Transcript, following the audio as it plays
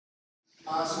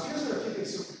So here's what I'm thinking.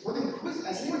 So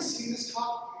has anyone seen this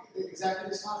talk, exactly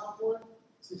this talk before?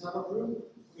 So we talk about broom?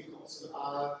 Okay, cool. So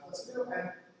let's go.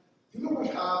 And you know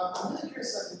what, I'm really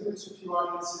curious, I've been doing this with a few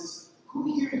audiences.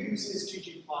 Who here uses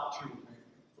ggplot2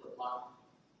 for a plot?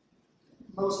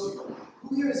 Most people.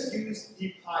 Who here has used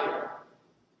dplyr?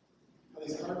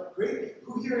 Great.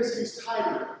 Who here has used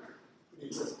tidy?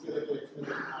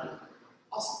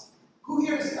 Awesome. Who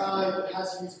here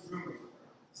has used broom before?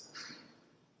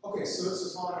 Okay, so this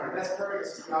is all right. That's perfect.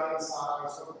 This is the audience.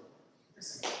 So,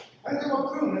 I think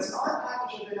about broom. It's an art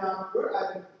package I've been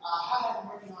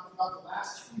working on for about the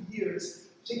last 2 years,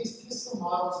 taking statistical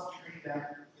models and turning them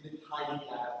into tidy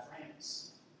data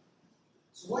frames.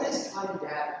 So what is tidy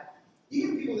data?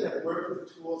 Even people that have worked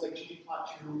with tools like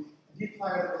ggplot2 and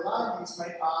dplyr that rely on these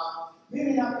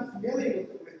may not be familiar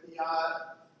with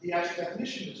the actual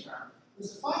definition of the term. It was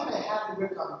defined by Happy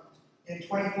Wickham in his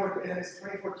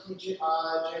 2014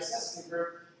 JSS paper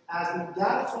as the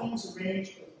data frames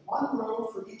arranged with one row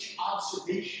for each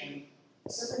observation, a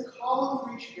separate column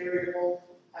for each variable,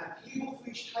 and a table for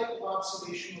each type of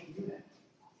observational unit.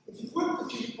 If you've worked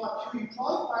with ggplot2, you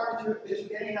probably find that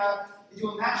you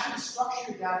will naturally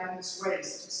structure your data in this way.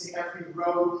 So to say every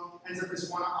row ends up as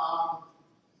one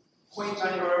point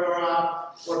on or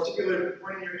a particular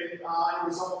point on your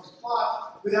result of the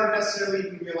plot without necessarily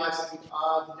even realizing the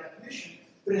definition.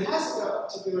 But it has a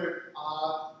particular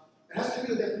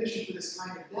definition for this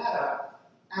kind of data.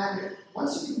 And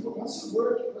once you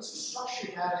structure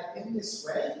data in this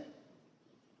way,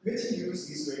 you get to use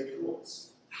these great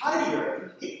tools. Tidier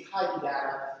can take tidy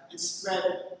data and spread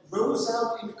rows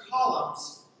out into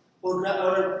columns, or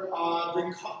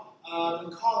bring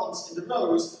columns into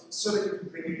rows so that you can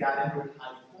bring your data into a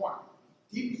tidy form.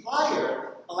 dplyr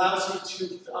allows you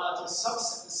to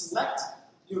select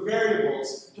your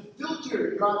variables, to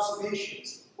filter your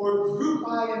observations, or group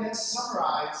by and then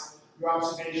summarize your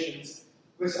observations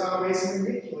with ways of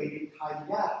manipulating tidy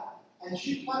data. And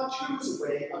ggplot2 is a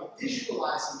way of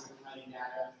visualizing your tidy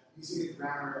data using the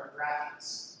grammar of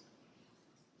graphics.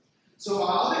 So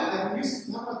I'm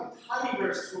using not only the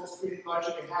tidyverse tools creating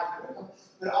logic and Happy Wickham,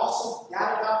 but also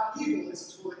data.people is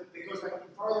a tool that goes back even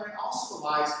farther and also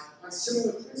relies on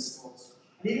similar principles.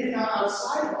 And even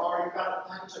outside of R, you've got a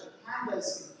package like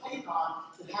pandas in Python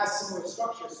that has similar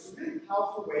structures. It's a really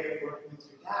powerful way of working with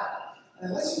your data. And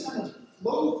unless you kind of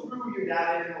flow through your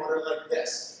data in order like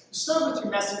this, you start with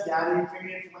your messy data, you bring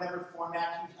it in from whatever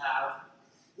format you have.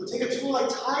 You'll take a tool like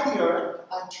Tidier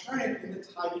and turn it into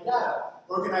tidy data,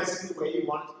 organize it in the way you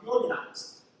want it to be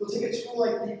organized. You'll take a tool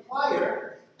like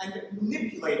dplyr and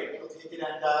manipulate it. You'll take it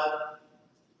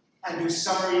and do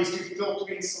summaries, do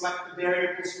filtering, select the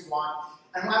variables you want.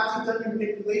 And after you've done your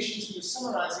manipulations and your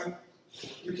summarizing,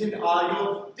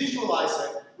 you'll visualize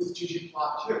it with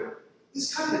ggplot2. This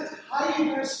is kind of a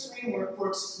tidyverse framework for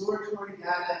exploratory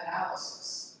data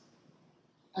analysis.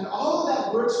 And all of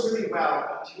that works really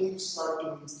well until you start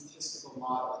doing statistical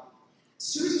modeling. As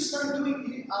soon as you start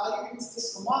doing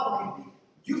statistical modeling,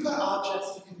 you've got objects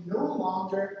that you can no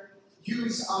longer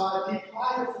use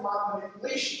dplyr for model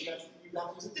manipulation. You have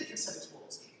to use a different set of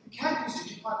tools. You can't use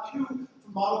ggplot2 for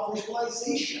model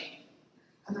visualization.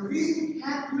 And the reason you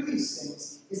can't do these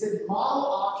things is that model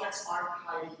objects aren't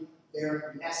tidy,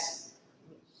 they're messy.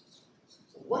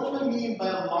 So what do I mean by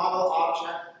a model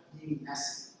object being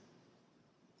messy?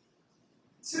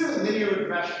 Consider a linear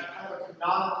regression, kind of a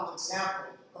canonical example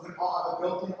of a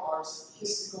built-in R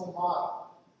statistical model.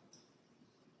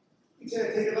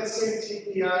 Let's say we take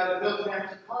the built-in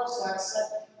empty cars data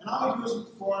set, and all we do is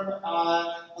perform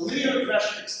a linear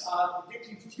regression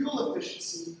predicting fuel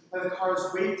efficiency by the car's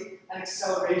weight and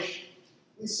acceleration.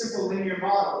 A simple linear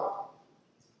model.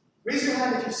 Raise your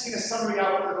hand if you've seen a summary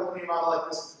output of a linear model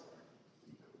like this before.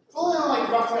 Probably on like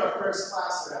roughly our first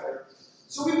class or whatever.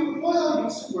 So we're all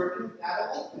used to working with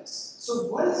data like this. So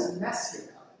what is messy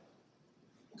about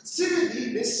it? Consider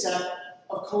this set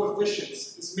of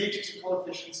coefficients, this matrix of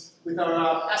coefficients with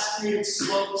our estimated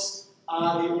slopes,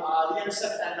 the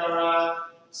intercept, and our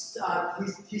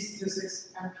t-statistics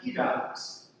and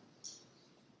p-values.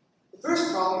 The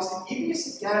first problem is that even as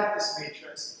to get at this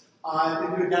matrix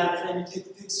into a data frame, it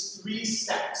takes 3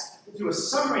 steps. You do a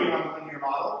summary on the linear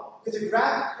model, you have to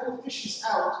grab the coefficients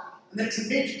out, and then it's a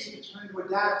matrix you can turn into a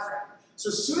data frame. So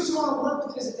as soon as you want to work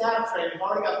with it as a data frame, you've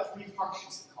already got 3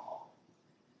 functions to call.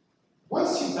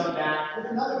 Once you've done that, you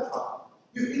have another problem.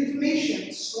 You have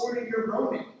information stored in your row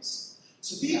names.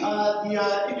 So the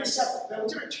intercept,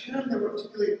 whatever term that we're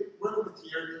particularly working with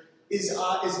here, is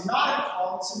not in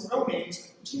columns and row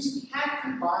names, which means you can't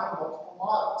combine multiple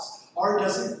models. R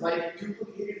doesn't like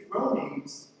duplicated row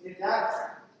names in a data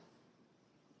frame.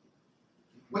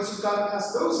 Once you've gotten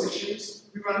past those issues,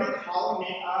 we run into column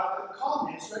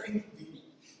names that are inconvenient.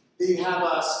 They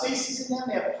have spaces in them,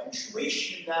 they have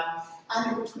punctuation in them,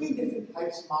 and in between different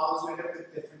types of models, we end up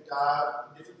with different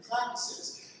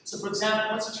practices. So for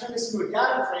example, once you turn this into a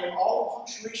data frame, all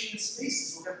the punctuation and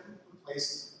spaces will get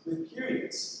replaced with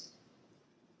periods.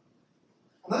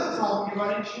 Another problem you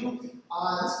run into, this is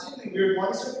a particularly weird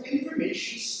one, is sort of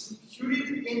information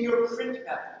computed in your print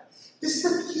method. This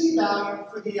is the p-value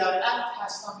for the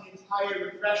f-test on the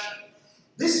entire regression.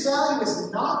 This value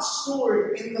is not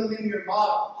stored in the linear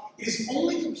model. It is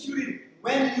only computed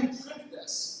when you print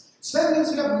this. So that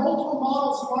means you have multiple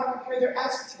models who want to compare their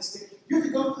f statistic. You have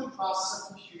to go through the process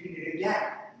of computing it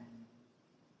again.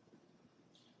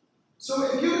 So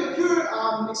if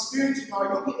you're experienced with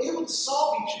R, you'll be able to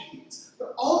solve each of these.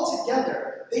 But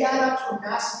altogether, they add up to a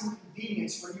massive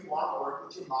inconvenience when you want to work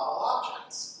with your model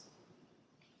objects.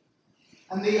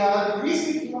 And the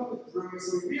reason we came up with broom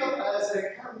is that we realized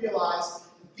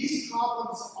that these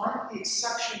problems aren't the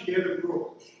exception, they're the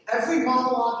rule. Every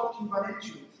model object you run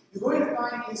into, you're going to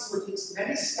find a case where it takes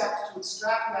many steps to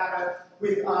extract data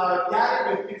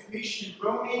with information in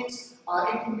row names,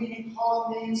 inconvenient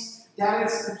column names, data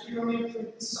that's computer linked.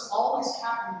 This is always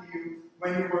happening to you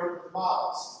when you work with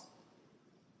models.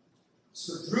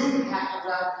 So the broom graph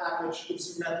package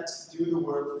gives you methods to do the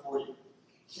work for you.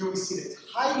 Here we see the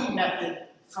tidy method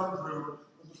from broom,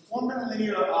 where the form in a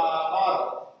linear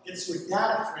model gets to a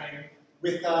data frame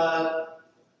with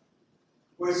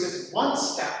where it's just one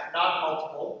step, not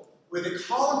multiple, where the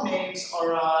column names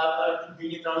are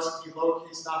convenient, those can be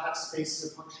lowercase, not have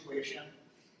spaces or punctuation.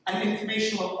 And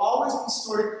information will always be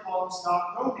stored in columns,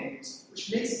 not row names,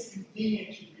 which makes it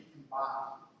convenient to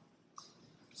recombine.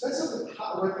 So that's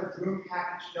what the broom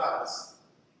package does.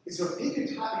 Is you'll take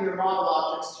your model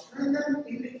objects, turn them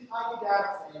into tidy data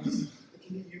frames that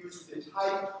can be used with the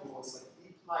tidy tools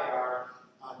like dplyr,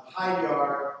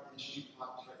 tidyr, and gplot.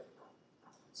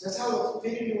 So that's how it'll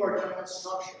fit into our general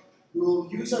structure. We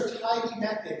will use our tidy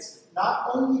methods not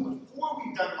only before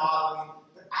we've done modeling,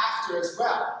 but after as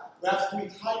well. We'll have to do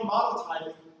tidy model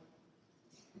tidying.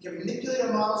 We can manipulate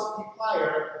our models with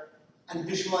dplyr and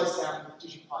visualize them with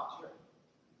ggplot.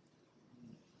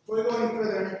 Before we go any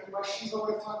further, any questions about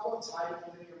what I've talked about? Tidy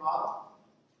and linear model?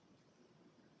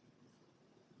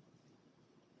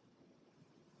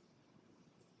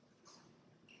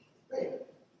 Great.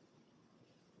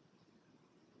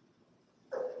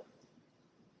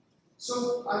 So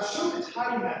I've shown the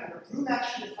tidy method, but Broom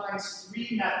actually defines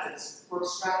 3 methods for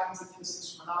extracting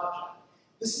statistics from an object.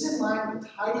 This is in line with the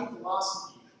tidy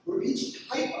philosophy, where each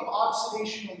type of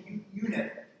observational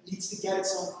unit needs to get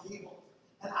its own table.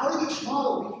 And out of each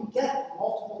model, we can get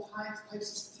multiple types of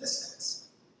statistics.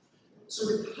 So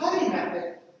the tidy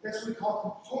method, that's what we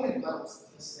call component level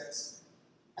statistics.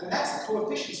 And that's the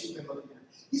coefficients we've been looking at.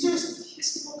 These are the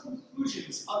statistical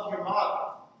conclusions of your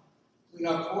model. We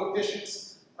know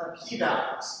coefficients are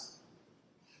p-values.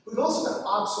 We've also got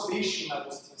observation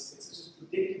level statistics, such as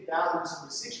predicted values and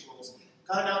residuals,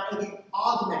 got an out the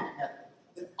augment method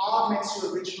that augments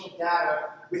your original data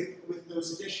with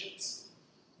those additions.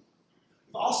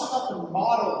 We've also got the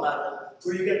model level,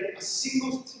 where you get a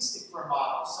single statistic for a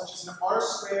model, such as an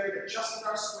R-squared, adjusted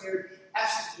R-squared,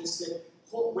 F statistic,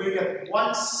 where you get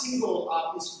one single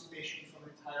piece of information from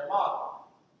the entire model.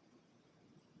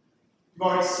 You've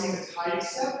already seen the tidy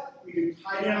step. We do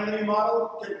tidy on a linear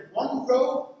model, get one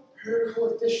row per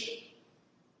coefficient.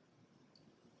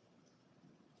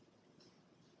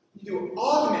 You do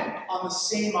augment on the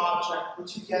same object,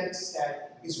 what you get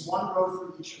instead is one row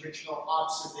for each original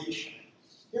observation.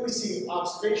 Here we see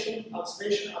observation,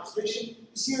 observation, observation.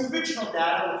 You see original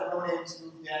data with row names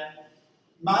moved in,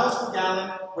 miles per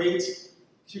gallon, weight,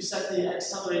 to set the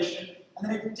acceleration, and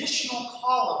then additional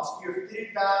columns for your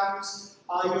fitted values,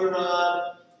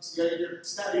 your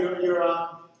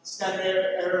standard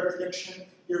error prediction,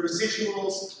 your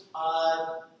residuals.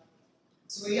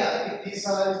 So yeah, these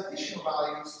are additional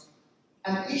values.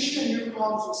 And each of the new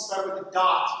columns will start with a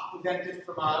dot prevented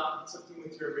from conflicting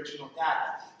with your original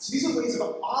data. So these are ways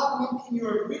of augmenting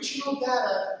your original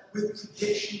data with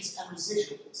predictions and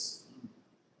residuals.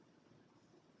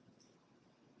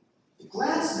 The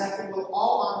glance method will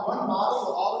on one model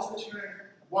will always return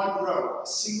one row, a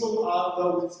single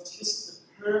row with statistics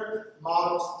per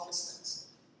model statistics.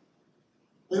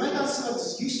 We might not see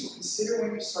this as useful. Consider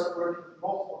when you start working with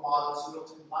multiple models, you'll be able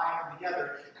to combine them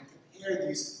together and compare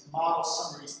these model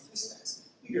summary statistics.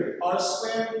 Your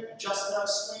R-squared, adjusted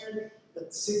R-squared,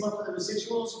 the sigma for the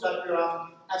residuals, you've got your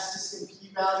F statistic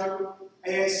p-value,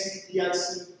 AIC,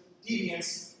 DIC,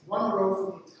 deviance, one row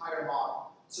for the entire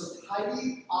model. So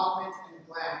tidy, augment, and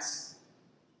glance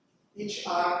each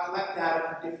collect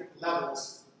data from different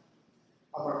levels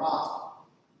of our model.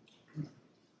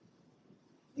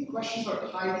 Any questions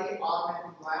about tidy, augment,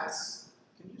 and glance?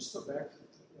 Can you just go back to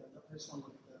I just want to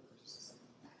look at that for just a second.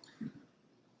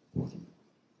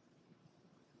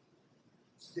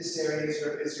 So this area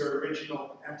is your original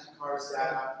empty cars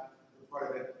data,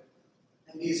 part of it.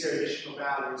 And these are additional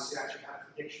values. You actually have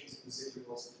predictions and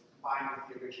residuals combined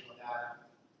with the original data.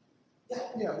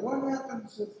 Yeah, what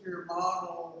happens if your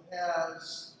model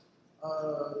has,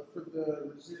 for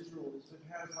the residuals, it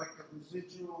has like a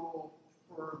residual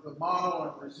for the model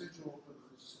and residual for the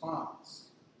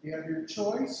response? You have your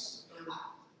choice?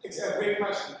 It's a great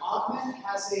question. Augment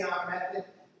has a method,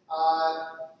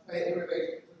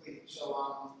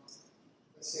 so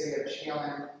let's say we have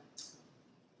GLM.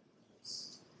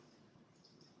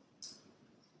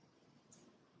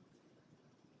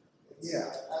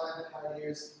 Yeah. LN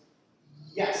tidiers.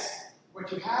 Yes.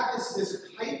 What you have is there's a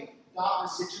type dot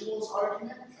residuals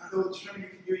argument that will determine you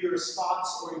can do your response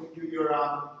or you can do your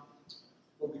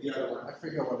what would be the other one? I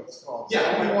forget what it's called. Yeah.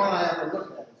 The only one I ever look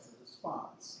at is the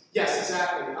response. Yes,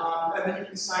 exactly. And then you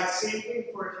can decide same thing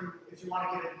for if you want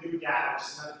to get a new data, which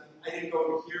is another thing. I didn't go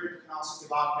over here, but you can also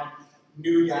give augment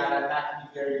new data, and that can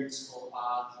be very useful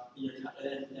in your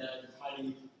tiny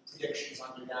predictions on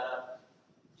your data.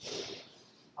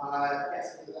 Yes,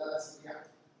 that's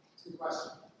a good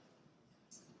question.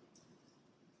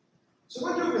 So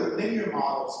we're doing linear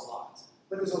models a lot,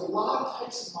 but there's a lot of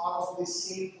types of models where the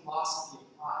same philosophy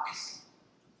applies.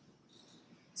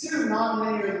 Consider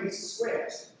nonlinear least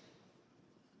squares.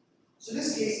 So in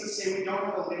this case, let's say we don't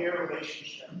have a linear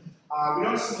relationship. We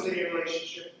don't assume a linear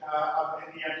relationship in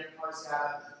the empty cars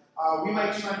data. We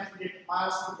might try to predict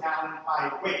miles per gallon by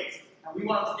weight, and we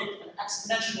want to predict an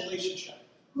exponential relationship.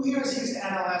 Who here has used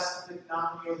NLS to predict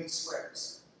nonlinear least squares?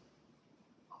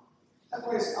 That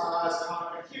way is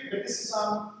common here, but this is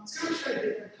it's going to try a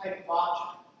different type of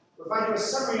object. But if I do a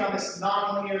summary on this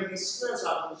nonlinear least squares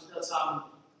object, which does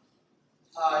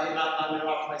nonlinear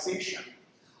optimization,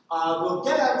 we'll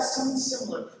get out some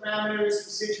similar parameters,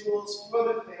 residuals, few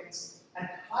other things, and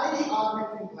tidy,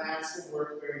 augment, and glance will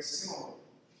work very similarly.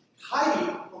 Tidy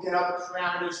will get out the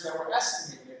parameters that were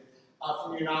estimated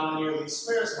from your nonlinear least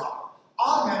squares model.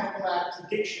 Augment will add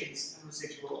predictions and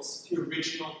residuals to your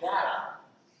original data.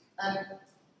 And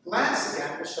glance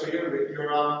again will show you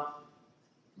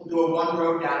we'll do a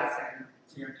one-row data frame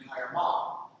for your entire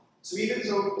model. So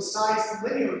besides the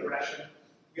linear regression,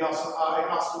 we also it can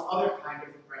also do other kind of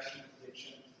regression and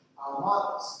prediction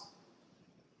models.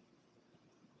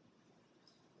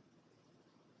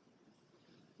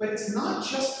 But it's not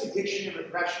just prediction and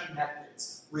regression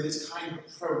methods where this kind of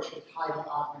approach of tidy,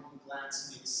 augment, and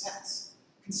glance makes sense.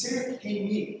 Consider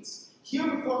k-means. Here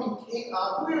we're forming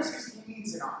who here is using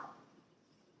k-means in R?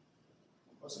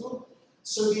 Most of them.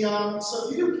 So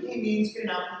if you do k-means, you get an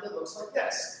output that looks like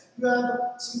this. You have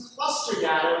some cluster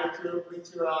data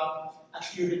with your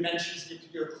actually your dimensions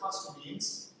give your cluster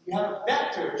means. You have a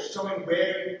vector showing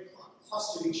where you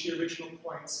clustered each of your original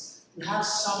points. You have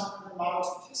some model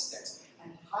statistics.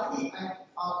 And tidy and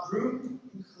broom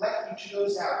can collect each of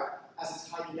those out as a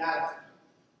tidy data frame.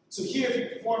 So here, if you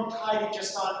perform tidy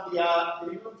just on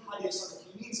if you perform tidy just on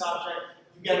the k-means object,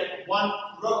 you get one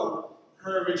row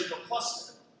per original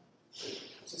cluster. So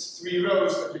it's 3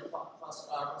 rows of your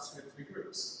cluster with 3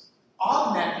 groups.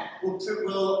 Augment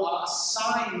will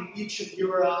assign each of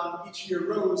your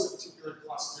rows a particular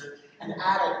cluster and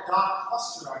add a dot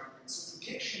cluster argument. So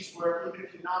predictions work even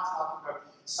if you're not talking about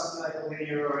something like a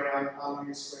linear or a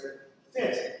nonlinear square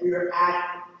fit. We are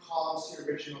adding columns to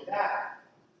your original data.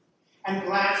 And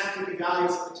glance will give you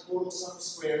values of the total sum of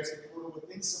squares and total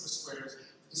within sum of squares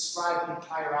to describe the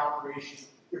entire operations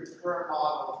of your per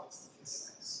model of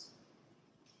statistics.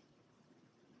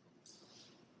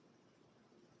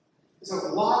 There's a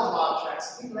lot of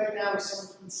objects. I think right now we're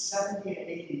somewhere between 70 and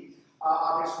 80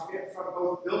 objects from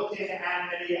both built-in and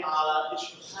many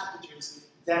additional packages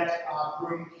that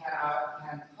Broom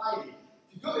can tidy.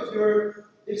 If you're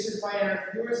interested in finding out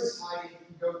if yours is tidy, you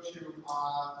can go to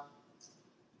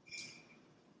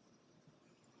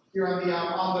here on the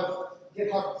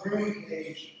GitHub Broom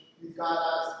page. We've got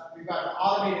an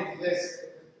automated list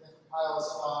that compiles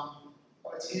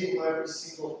a table of every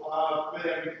single with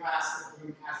every class that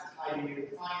Broom has a tidy to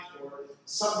define for.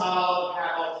 Some models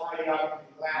have all tidy up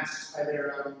and glance just by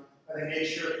the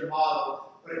nature of the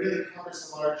model, but it really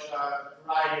covers a large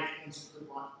variety of things you could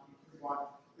want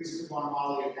to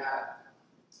model your data.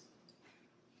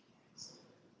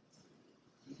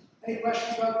 Any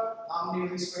questions about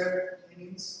nonlinear least square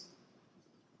k-means?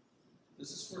 Does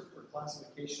this work for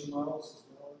classification models as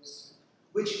well as?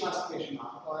 Which classification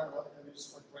model? Well, I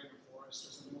just went right with forest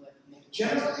or something like that?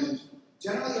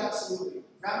 Generally, absolutely.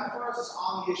 Random forest is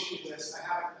on the issue list. I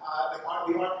have the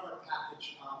art part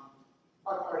package.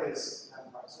 Art part is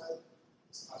random forest, right?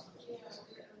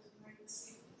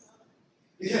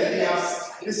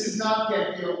 This is not the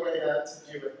ideal way to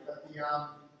do it, but the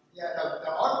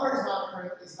art part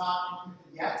is not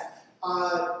implemented yet.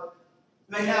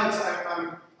 Right now,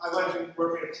 I want to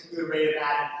work at a particular rate of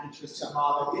adding features to the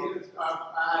model.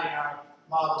 Adding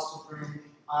models to Broom.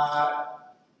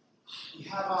 We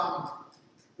have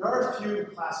there are a few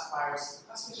classifiers.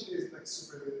 Classification is like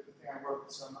super the thing I work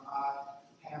with, so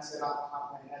can't say it off the top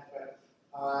of my head,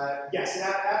 but yes, it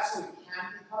absolutely can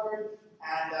be covered,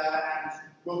 and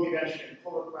will be eventually. And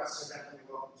pull requests are definitely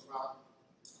welcome as well.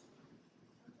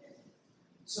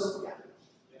 So yeah.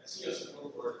 Yeah, I see a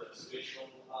support for the spatial.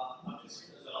 I'm just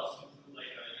curious, does that also include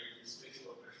like your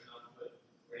spatial regression output,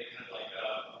 or any kind of like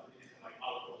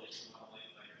autocorrelation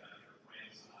modeling, like your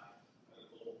brands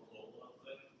global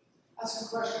output? That's a good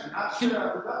question. I'm not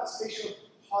sure about spatial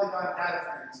polygon data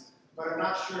frames, but I'm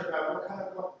not sure about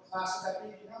what class would that be,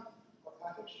 you know? What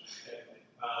package? Okay,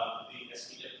 the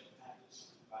SPDIF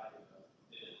package by the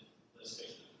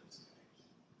spatial difference package.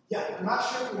 Yeah, I'm not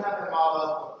sure if we have them all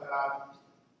up,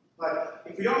 but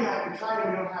if we don't have, if we try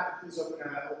and we don't have it, please open a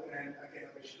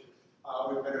GitHub issue.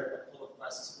 We're better at pull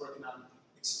requests, working on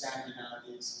expanding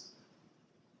these.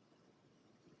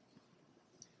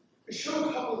 I'll show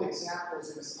a couple of examples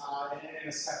in a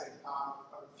second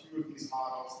of a few of these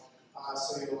models,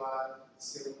 so you'll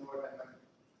see a little more of them.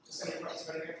 Just any questions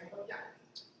about anything? Yeah.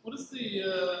 What is the?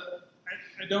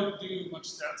 I don't do much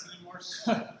stats anymore,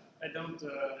 so I don't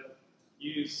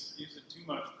use it too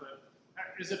much. But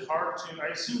is it hard to? I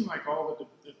assume like all the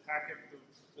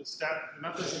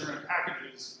methods that are in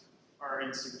packages are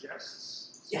in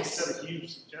suggests. So Yes. Instead of huge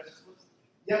suggest list.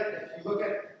 Yep, if you look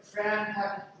at Fran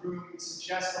Happy Broom, it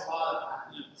suggests a lot of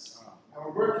packages. And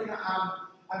we're working on,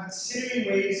 I'm considering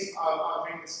ways of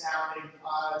bringing this down.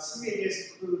 Some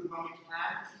ideas include when we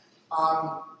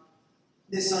can.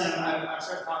 This one I'm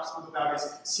starting to talk to people about is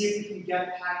see if we can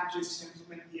get packages to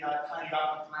implement the tiny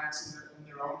document plans in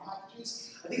their own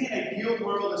packages. I think in an ideal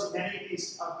world, as many of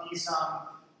these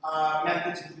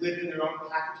methods would live in their own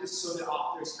packages so that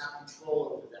authors have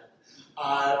control over them.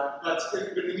 But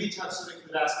in the meantime, something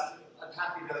for that, I'm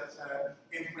happy to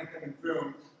implement them in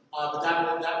Broom, but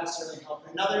that would certainly help.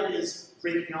 Another is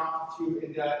breaking off a few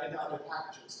into other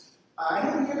packages.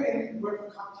 Anyone here in work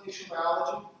with computational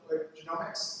biology or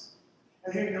genomics?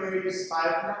 Anyone know who uses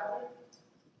bioconductor?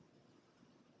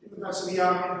 So the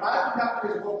bioconductor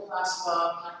is a whole class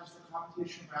of packages for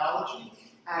computational biology,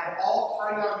 and all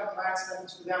polygon class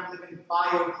methods for them live in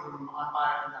BioBroom on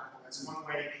bioconductor. That's one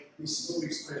way we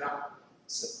split it up.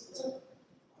 So,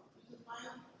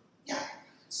 yeah.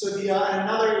 So the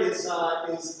another is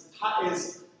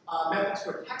methods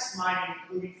for text mining,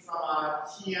 including from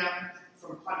TM,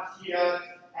 from Pantia,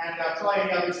 and probably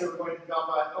any others that we're going to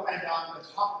develop. They'll end on the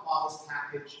top models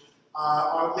package,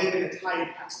 or live in a tidy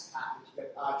text package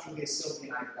that Julia Silvey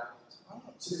and I developed.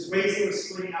 So there's ways that we're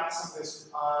splitting out some of this.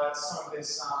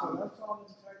 So that's all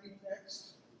in tidy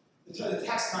text? The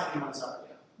text mining ones are,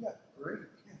 yeah. Yeah, great.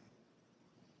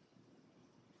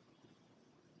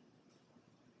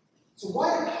 So why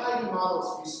are tidy models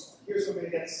useful? Here's where we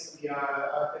get the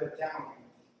bit of demo.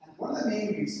 And one of the main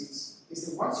reasons is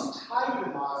that once you tidy the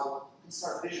model, you can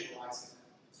start visualizing it.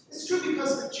 This is true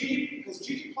because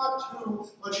ggplot2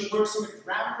 lets you work some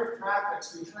grammar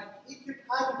graphics where you try and take your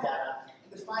tidy data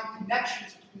and define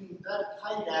connections between that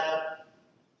tidy data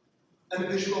and a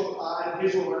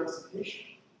visual representation.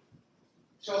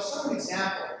 So I'll show an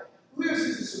example. Who here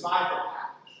uses the survival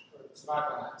package for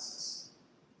survival analysis?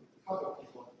 A couple of people.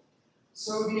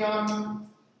 So the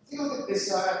take a look at this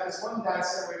one data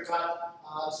set where we've got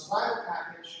survival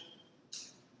package.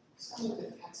 Let's make the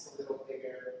text a little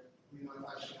bigger. You know, if I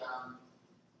should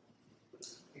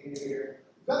make it bigger.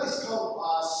 We've got this called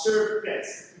serve fits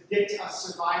that predict a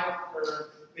survival curve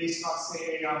based on,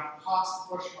 say, a cost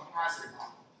proportional hazard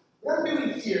model. What I'm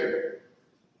doing here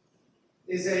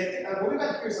is what we've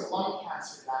got here is a lung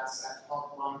cancer data set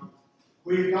called lung.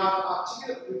 We've got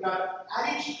at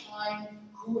each time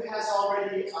who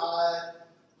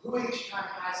each time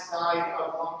has died of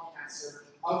lung cancer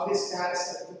of this data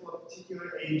set of particular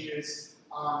ages,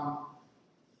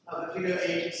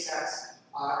 sets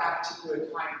at particular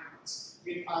time points.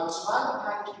 The survival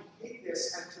package can take this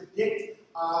and predict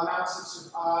the amount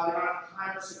of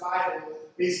time of survival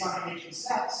based on the age and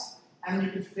sex, and you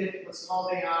can fit what's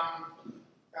called a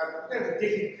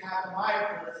predicted Kaplan-Meier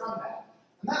curve from that.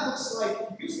 And that looks like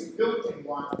if you use the built-in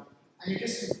one, and you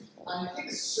take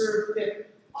a serve fit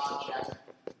object.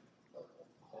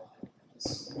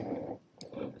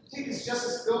 Take this just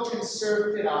this built-in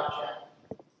serve fit object.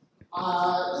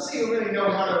 Let's say you really know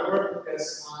how to work with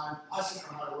this. Us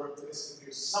know how to work with this. We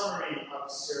do a summary of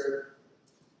serve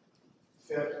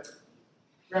fit.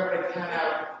 Grab what I can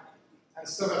out, and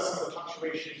still got some of the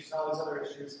punctuation issues and all these other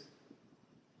issues.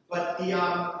 But the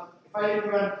if I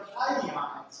run tidy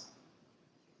on it,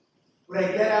 what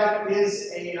I get out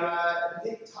is a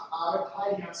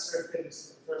tidy on serve fit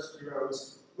is the first 3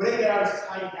 rows. What I get out is a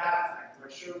tidy data frame where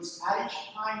it shows at each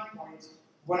time point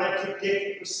what I predict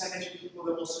the percentage of people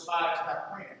that will survive to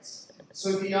that point is.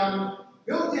 So the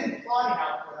built-in plotting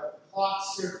output of plot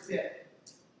serve fit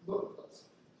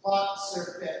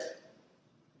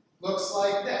looks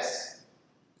like this.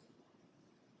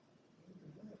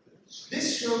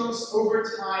 This shows over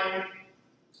time,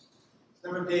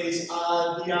 number of days,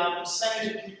 the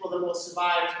percentage of people that will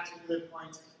survive to a particular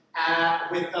point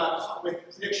with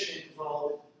prediction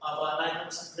interval of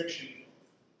 900% prediction interval.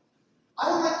 I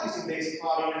don't like using base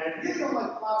plotting, and I really don't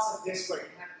like plots like this where I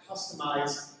can't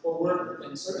customize or work with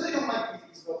things. So I really don't like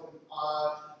these built-in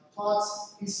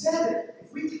plots. Instead,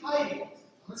 if we tidy it,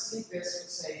 let's take this and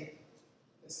say,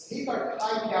 let's take our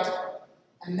tidy output,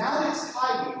 and now that it's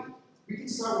tidy, we can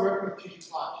start working with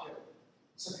ggplot too.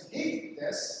 So if we take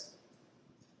this,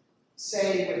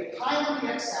 say with time on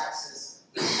the x-axis,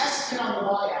 estimate on the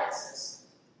y-axis,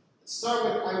 let's start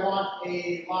with I want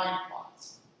a line plot.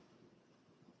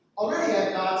 Already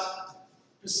I've got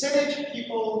percentage of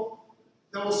people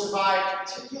that will survive at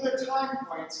particular time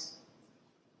points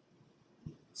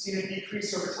seen a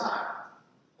decrease over time.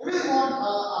 I really want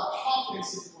a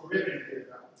confidence interval ribbon here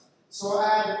though. So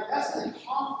that's the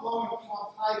conf low and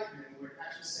conf high command where we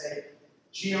actually say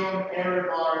geom error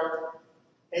bar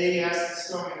AES is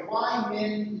showing y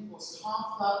min equals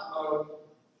conf flat low,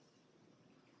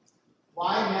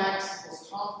 y max equals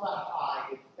conf flat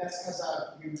high. That's because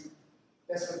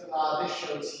that's what this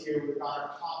shows here. We've got our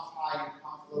conf high and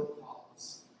conf low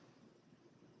columns.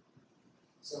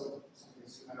 So something to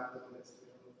zoom out a little bit to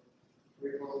be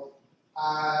able to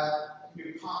do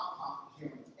conf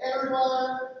geom error bar.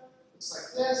 Looks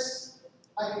like this.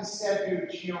 I can instead do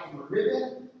geom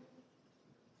ribbon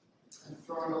and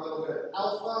throw in a little bit of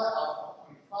alpha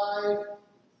 0.5.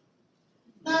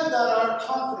 Now that our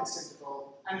confidence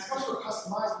interval, and it's much more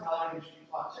customized now in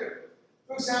ggplot too.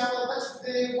 For example,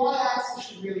 the y-axis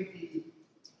should really be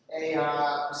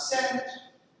a percent.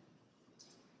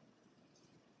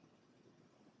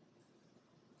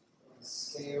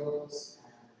 Scales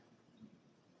and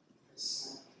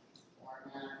percent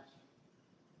format.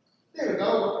 There we go,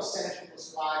 what percentage will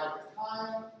survive over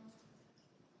time,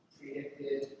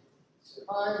 predicted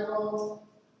survival,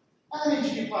 and then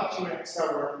ggplot 2 and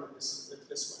start working with this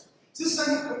way. So this is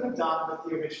something you couldn't have done with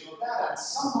the original data. In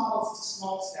some models it's a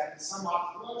small step, in some models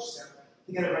it's a large step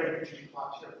to get it ready for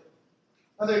ggplot 2.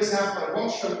 Another example I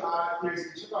won't show here is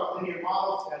if we took our linear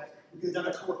model fit, we could have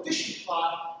done a coefficient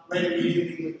plot right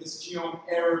immediately with this geom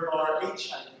error bar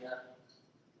H idea,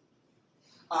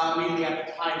 immediately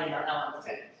after tidying our element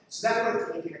fit. So that would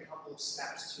have taken a couple of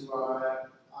steps to,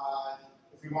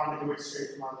 if we wanted to do it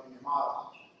straight from our linear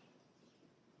model.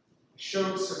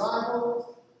 Showed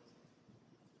survival.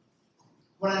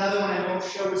 Another one I won't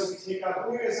show is we take out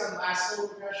where is on lasso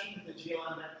regression with the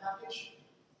GLM net package.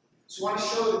 So I want to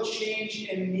show the change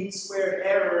in mean squared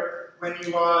error when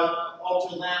you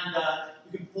alter lambda.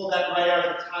 You can pull that right out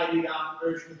of the tidied down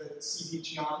version of the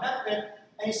CDGLM method,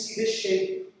 and you see this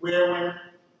shape where when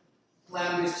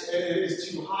lambda is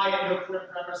too high and no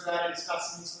parameters are added, it's got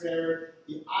some mean squared error,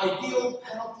 the ideal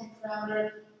penalty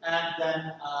parameter, and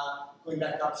then going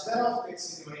back up. So that all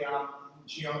fits into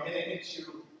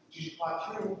into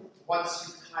ggplot 2 once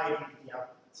you've tidied the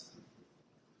output.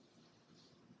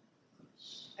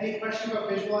 Any question about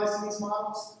visualizing these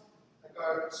models? Like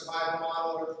our survival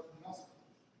model or anything else?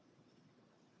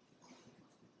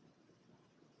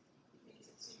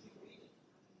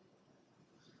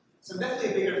 So I'm definitely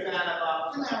a bigger fan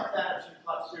of, I'm a fan of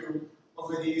ggplot 2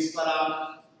 over these,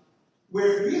 but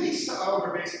we're really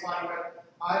over baseline, but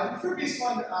I prefer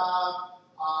baseline,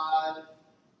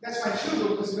 that's fine too,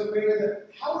 because the way the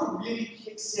power really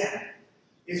kicks in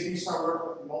is when you start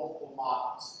working with multiple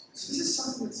models. So this is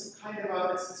something that's a kind of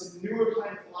it's a newer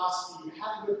kind of philosophy.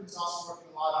 Happy is also working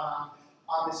a lot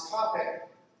on this topic.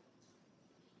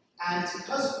 And it's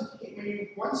because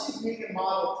once you make a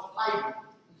model tidy, you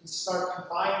can start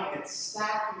combining it,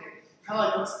 stacking it, kind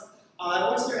of like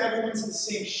once everyone's in the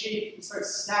same shape, you can start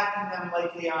stacking them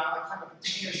like a kind of a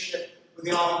container ship where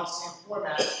they all have the same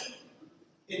format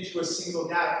into a single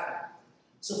data frame.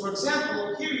 So for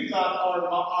example, here you've got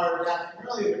our data frame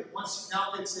earlier, but once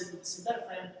now that it's in the same data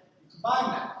frame, you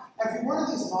combine that. every one of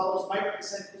these models might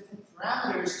represent different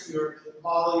parameters to your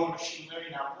model, your machine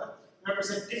learning output,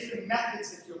 represent different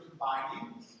methods that you're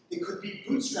combining. It could be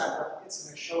bootstrap replicates,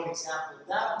 and I'll show an example of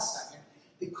that in a second.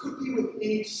 It could be within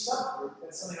each subgroup,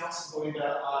 that's something else I'm going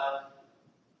to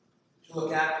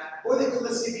look at. Or they could,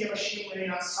 let's say, be a machine learning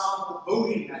ensemble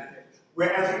voting method,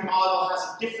 where every model has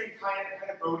a different kind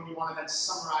of voting. You want to then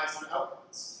summarize the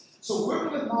outputs. So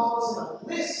working with models in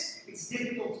a list, it's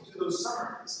difficult to do those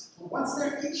summaries. But once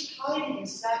they're each tidy and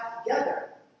stacked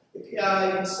together, you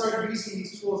can start using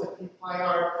these tools like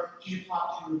PyR,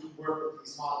 ggplot to work with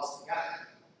these models together.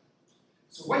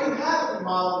 So when you have a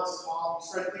model that's small, you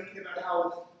start thinking about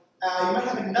how you might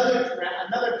have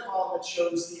another column that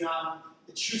shows the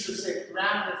that chooses, say, a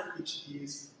parameter for each of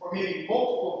these, or maybe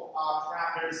multiple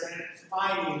parameters that are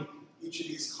defining each of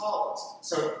these columns.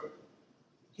 So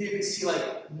here you can see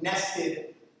like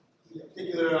nested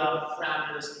particular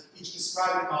parameters, each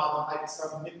describing a model, and I can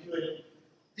start manipulating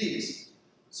these.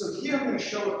 So here I'm going to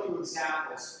show a few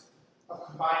examples of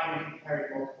combining and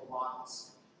comparing multiple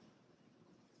models.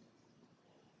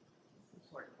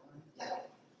 Yeah.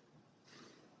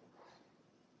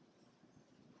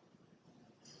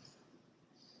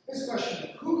 Here's a question.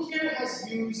 Who here has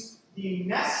used the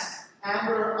nest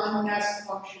and/or unnest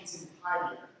functions in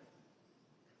tidyr?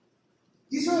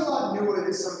 These are a lot newer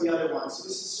than some of the other ones, so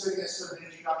this is serving as sort of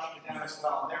an introduction to them as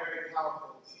well, and they're very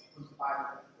powerful when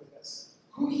combined with this.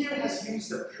 Who here has used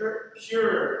the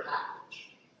pure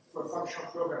package for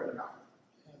functional programming?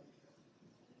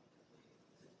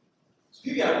 So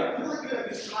yeah, people that have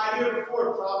used tidyr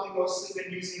before probably mostly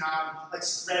been using like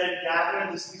spread and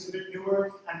gather. These are a bit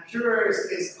newer, and pure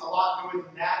is a lot newer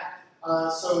than that.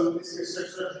 So this is sort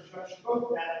of an introduction to both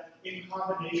of that in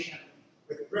combination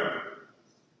with broom.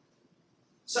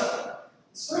 So,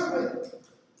 let's start with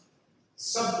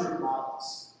subgroup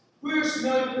models. We're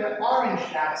familiar with the orange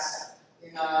data set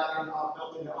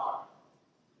built into R.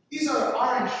 These are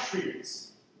orange trees.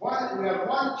 We have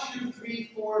 1, 2,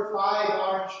 3, 4, 5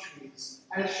 orange trees,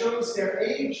 and it shows their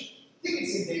age, I think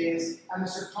it's in days, and the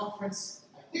circumference,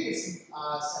 I think it's in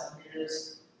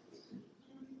centimeters.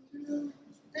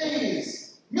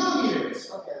 Days, millimeters.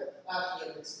 Okay,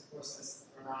 that makes more sense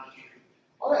than around a tree.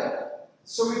 All right.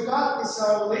 So we've got this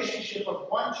relationship of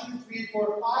 1, 2, 3,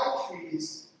 4, 5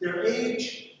 trees, their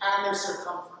age and their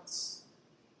circumference.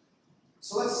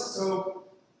 So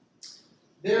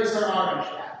there's our orange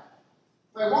data.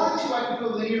 If I wanted to, I could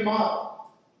do a linear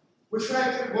model. What would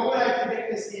I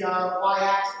predict as the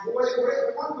y-axis? If I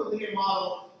want to do a linear model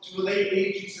to relate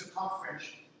age and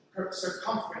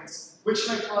circumference, which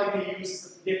am I probably going to use as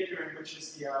the predictor and which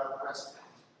is the rest?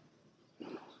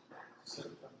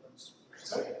 Circumference.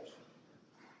 Sorry?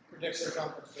 Predict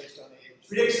circumference based on age.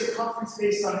 Predict circumference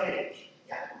based on age.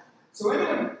 Yeah. So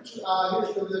anyway,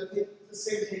 let's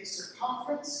say we take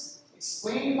circumference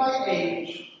explained by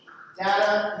age,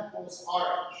 data equals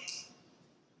RH.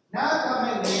 Now I've got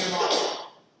my linear model.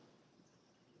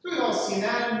 So we've all seen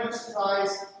that, and no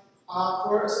surprise.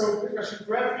 So quick question,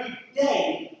 for every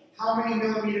day, how many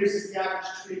millimeters is the average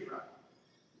tree grow?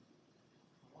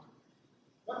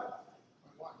 1.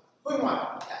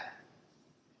 0.1. Okay.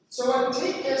 So I would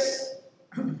take this,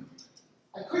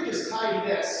 I could just tidy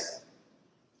this.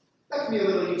 That can be a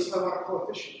little useful if I want a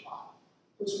coefficient plot.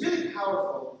 What's really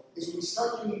powerful is when we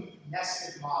start doing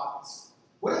nested models.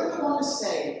 What if I want to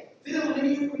say, fit a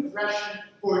linear regression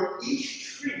for each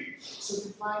tree, so we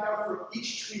can find out for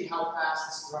each tree how fast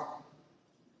it's growing.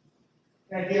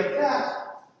 The idea of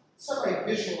that, start by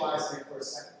visualizing it for a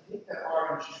second. Take that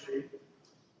orange tree,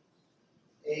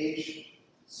 age,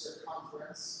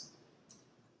 circumference,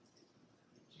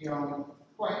 genome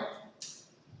point.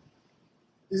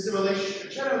 This is the relationship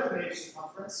of general to age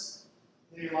circumference.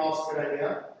 Linear model is a good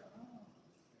idea.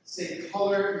 Say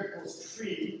color equals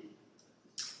tree.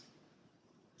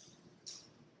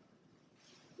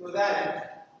 Throw that in.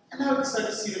 And now we can start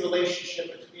to see the relationship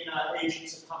between age and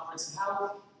circumference and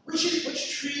how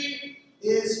which tree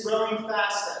is growing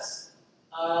fastest.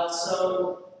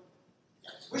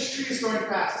 Which tree is growing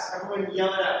fastest? Everyone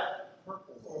yell it out.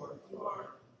 Purple.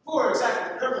 4,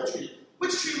 exactly, the purple tree.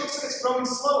 Which tree looks like it's growing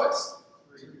slowest?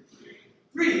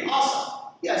 3, awesome.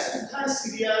 Yes, you can kind of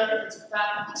see the difference. In fact,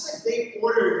 it looks like they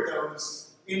ordered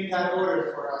those in that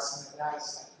order for us in the data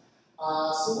set.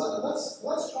 So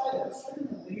let's try that. Let's try doing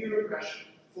a linear regression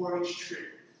for each tree.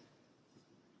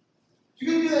 If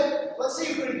you're going to do that, let's say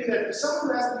you're going to do that. For someone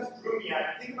who hasn't used broom yet,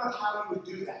 think about how you would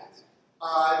do that.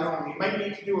 Normally, you might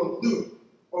need to do a loop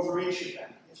over each of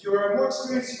them. If you're more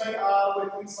experienced, you might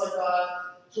with things like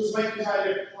tools might use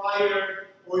either plier,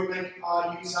 or you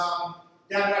might use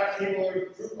down table or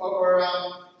group or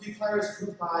dplyer's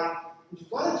group by what you've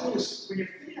got to do is, when you're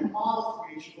fitting a model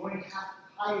for each, you're going to have to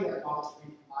tidy that model to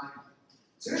recombine them.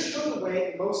 So to show the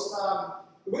way,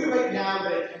 the way right now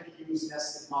that it can be used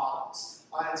nested models,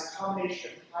 it's a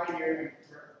combination of tidier and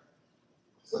curve.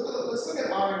 So let's look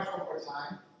at orange one more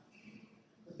time.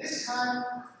 But this time,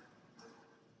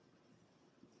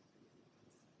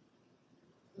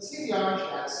 let's see the orange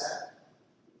data set.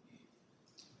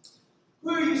 Who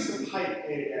are using the pipe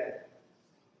day to day?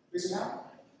 Raise your hand.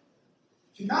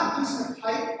 If you're not using the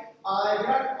pipe, if you're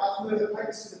not familiar with the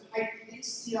pipe, so the pipe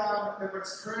takes the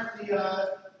what's currently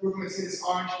we're going to see this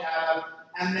orange data,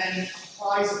 and then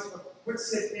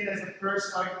puts it in as the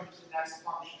first argument to the next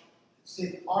function. So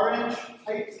the orange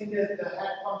piped into the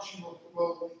head function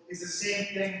is the same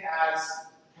thing as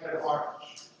head of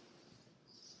orange.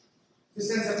 This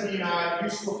ends up being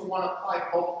useful if you want to apply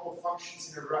multiple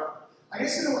functions in a row. I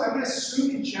guess I'm going to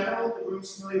assume in general the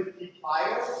room's familiar with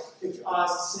dplyr,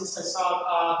 since I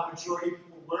saw the majority of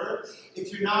people were.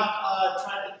 If you're not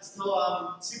trying to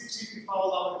still see if you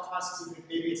follow along with the concepts, even if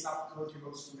maybe it's not the code you're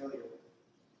most familiar with.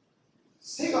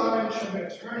 So take orange, I'm going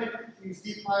to turn it, use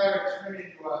dplyr, and turn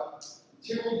it into a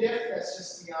tibble diff. That's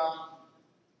just the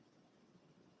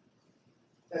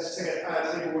that's just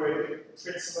a table where it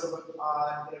prints a little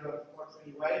bit in a more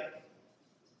clean way.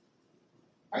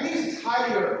 I'm going to use a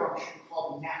tidier function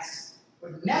called nest.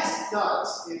 What nest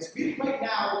does is we right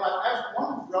now got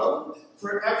one row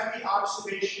for every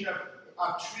observation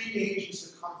of tree age and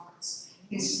circumference.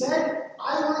 Instead,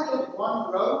 I want to get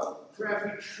one row for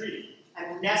every tree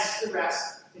and nest the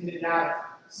rest in the data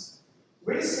frames.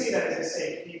 The way to say that is to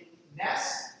say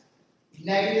nest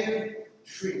negative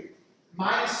tree.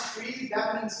 Minus tree,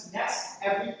 that means nest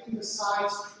everything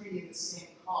besides tree in the same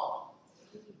column.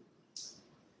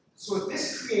 So what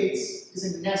this creates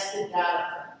is a nested data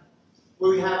frame,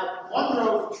 where we have one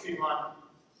row for tree 1,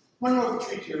 one row for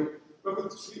tree 2, row for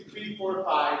 3, 4,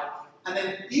 5, and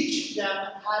then each of them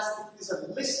is a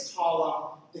list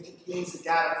column that contains the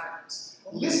data frames.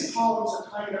 List columns are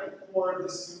kind of the core of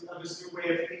this new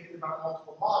way of thinking about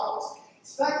multiple models.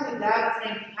 It's the fact that a data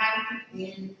frame can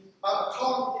contain a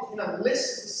column can contain a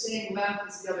list of the same length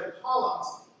as the other columns,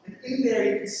 and in there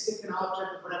you can stick an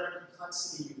object of whatever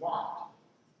complexity you want.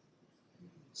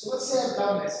 So let's say I've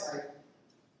done this. I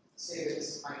say that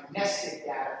this is my nested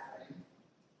data frame.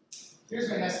 Here's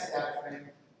my nested data frame.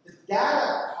 The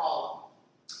data column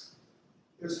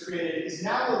that was created is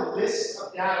now a list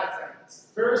of data frames.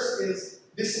 The first is,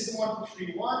 this is the one for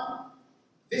tree 1,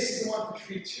 this is the one for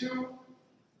tree 2,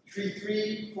 tree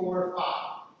 3, 4,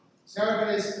 5. So now we're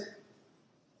going to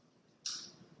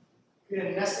create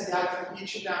a nested data frame,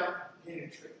 each of them containing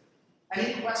a tree.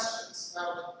 Any questions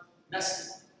about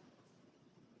nesting?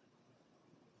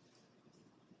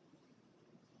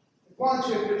 If one or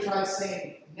two of you tried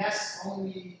saying nest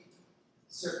only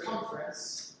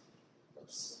circumference,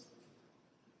 oops.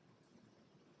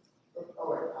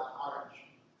 Oh wait, orange.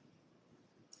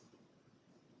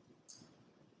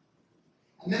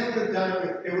 And then it would have done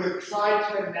it would have tried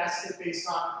to nest it based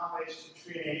on combinations of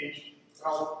tree and age.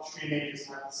 All tree and ages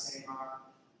have the same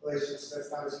relationships, so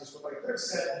that was useful. But I could have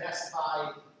said nest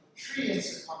by tree and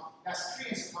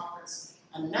circumference,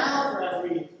 and now for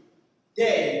every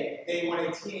day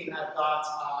 118, I've got.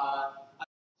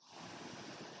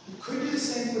 You could do the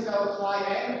same thing without apply.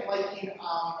 I end up liking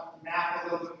map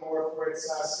a little bit more for its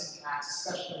syntax,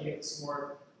 especially when you get some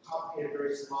more complicated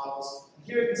versions of models. And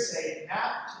here you can say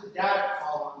map to the data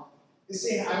column. It's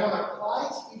saying I want to apply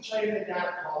to each item in the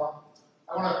data column.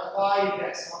 I want to apply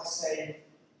this. I want to say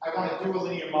I want to do a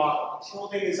linear model.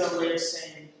 Tilde is a way of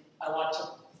saying I want to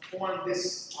perform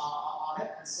this on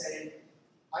it and say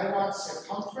I want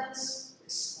circumference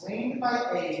explained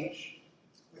by age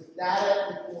with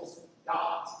data equals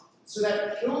dot. So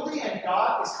that tilde and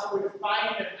dot is how we're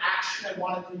defining an action I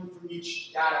want to do for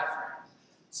each data frame.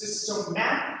 So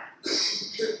map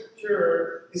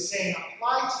pure is saying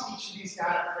apply to each of these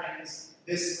data frames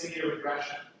this linear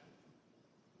regression.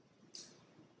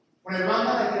 When I run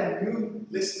that, I get a new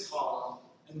list column,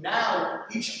 and now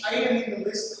each item in the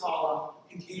list column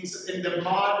contains, in the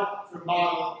mod for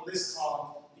model list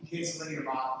column, contains a linear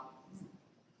model.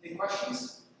 Any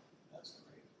questions? That's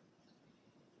great.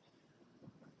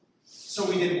 So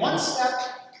we did one step,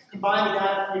 combine the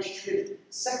data for each tree.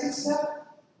 Second step,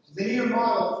 linear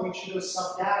model for each of those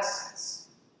sub-data sets.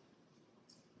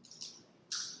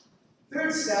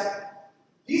 Third step,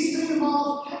 these linear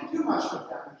models, we can't do much with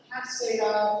them. We can't say,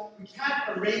 we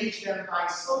can't arrange them by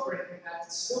slope or anything like that.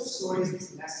 It still stores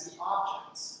these nested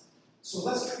objects. So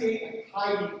let's create a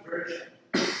tidy version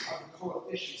of the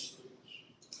coefficients for each.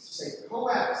 So say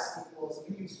coefs equals,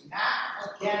 we use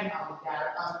map again on the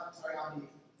data, on the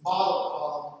model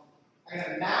column, I'm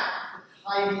going to map the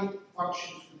tidy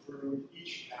functions for broom,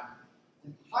 each of them.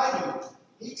 And tidy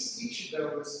takes each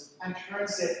of those and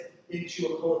turns it into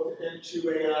a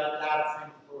data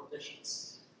frame of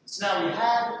coefficients. So now we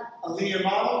had a linear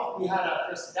model, we had a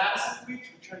first data set for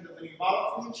each, we turned a linear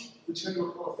model for each, we turned to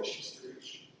a coefficients for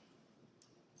each.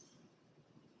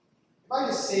 If I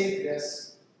just save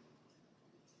this,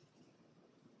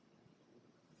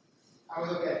 I would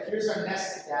look at, here's our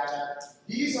nested data.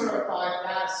 These are our 5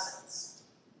 data sets.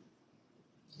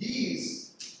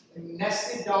 These, in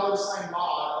nested $sign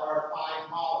mod, are our 5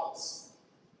 models.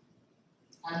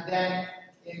 And then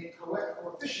in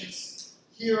coefficients,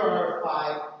 here are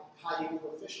our 5 tidy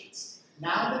coefficients.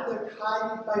 Now that they're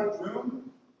tidied by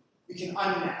broom, we can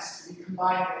unnest. We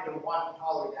combine them into one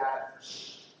color data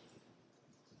frame.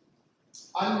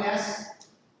 Unnest,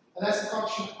 and that's the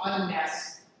function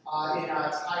unnest in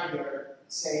a tidier.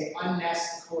 Say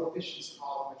unnest the coefficients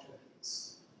column, which are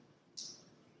these.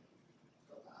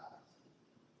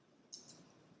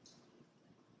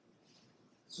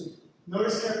 So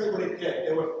notice carefully what it did.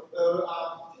 There were,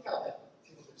 take out that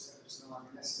table tips that are just no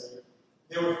longer necessary.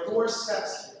 There were 4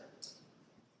 steps here.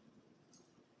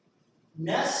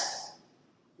 Nest,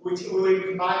 we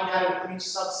combine data with each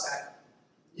subset.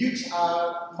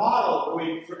 Model,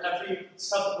 for every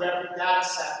data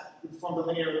set, we perform a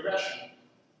linear regression.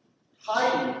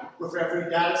 Tidy, where for every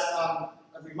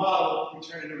model, we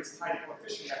turn it into its tidy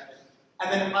coefficient vector.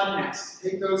 And then unnest,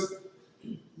 take those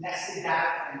nested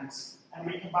data frames and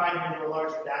recombine them into a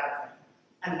larger data frame.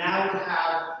 And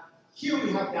now here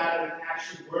we have data we can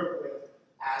actually work with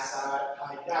as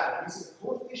tidy data. These are the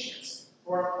coefficients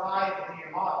for our 5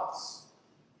 linear models.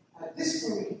 And at this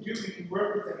point, we can work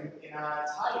with them in a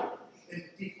tidy, in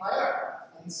dplyr,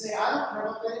 and say, I don't care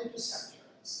about the intercept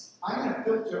terms. I'm going to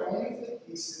filter only for the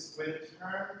cases where the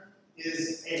term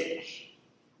is age.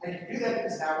 And you can do that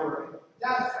because now we're in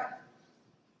data frame.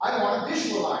 I want to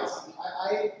visualize it.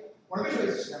 I want to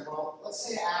visualize this. Well, let's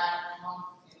say add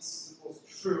confidence equals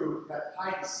true, that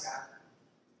tidy set.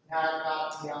 Now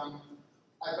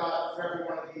I've got for every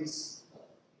one of these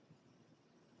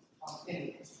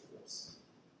indicators.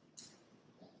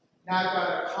 Now I've got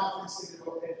a confidence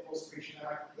intervals for each, and I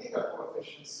can take our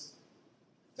coefficients,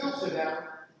 filter them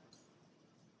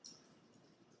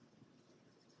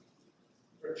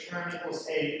for term equals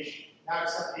age. Now I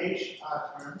accept the age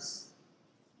terms,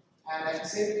 and I can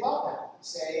say plot them.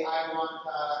 Say I want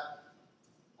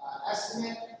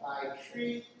estimate by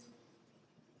tree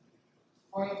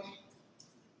point,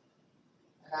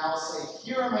 and I'll say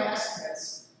here are my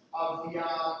estimates of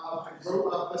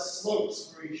the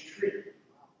slopes for each tree.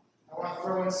 I want to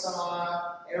throw in some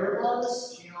error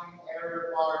bars, genome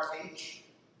error bar H.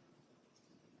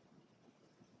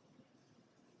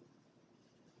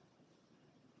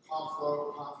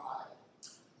 Conflow, confide.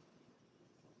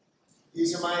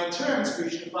 These are my terms for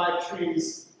each of the 5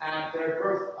 trees and their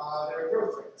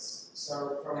growth rates.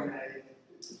 So throw in a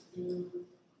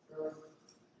growth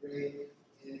rate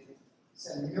in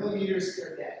 7 millimeters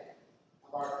per day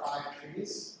of our 5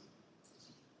 trees.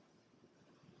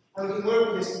 And we can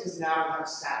work with this because now we have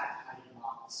static tidy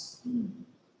models.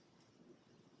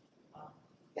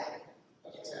 Yeah.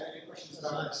 Okay, so any questions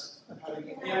about this?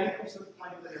 Yeah, any questions with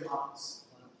tidy linear models?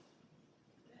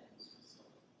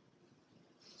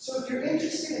 So if you're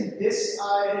interested in this,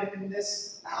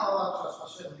 I'll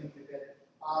show the link in a bit.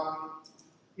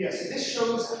 Yeah, so this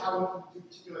shows how we can do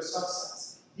particular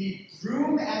subsets. The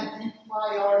broom and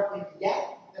dplyr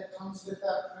vignette that comes with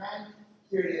that brand,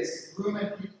 here it is, broom and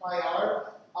dplyr.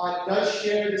 Does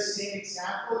share the same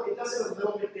example. It does it a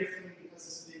little bit differently because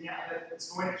this vignette,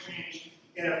 it's going to change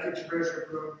in a future version of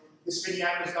Broom. This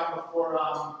vignette was done before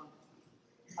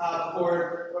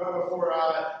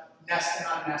nest and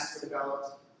unnest were developed.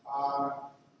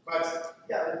 But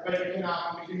you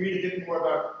can read a bit more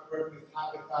about working with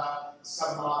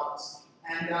submodels.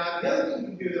 And the other thing you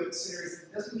can do to consider is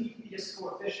it doesn't need to be just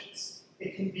coefficients.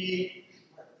 It can be.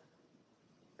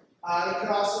 It could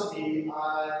also be.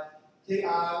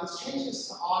 Let's change this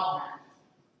to augment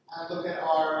and look at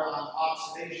our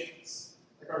observations.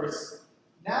 Like our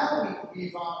now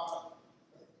we've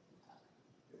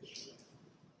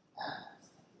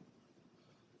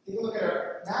take a look at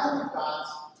our. Now we've got.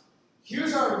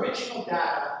 Here's our original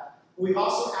data. We've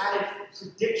also added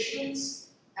predictions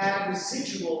and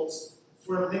residuals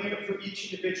for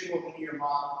each individual linear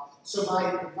model. So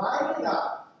by dividing it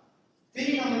up,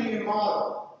 fitting a linear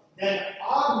model, then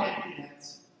augmenting it,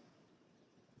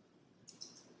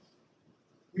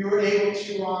 we were able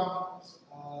to,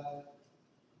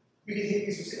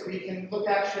 we can look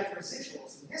actually at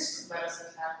residuals. And this could let us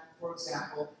detect, for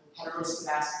example,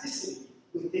 heteroscedasticity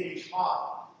within each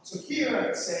model. So here I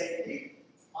could say, take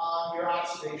your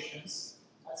observations,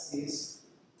 that's these.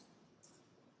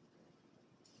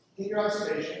 Take your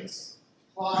observations,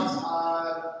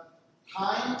 plot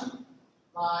time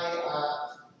by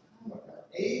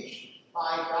age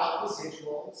by dot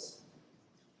residuals,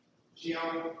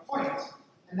 genome point.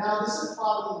 And now this is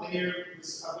plot the linear of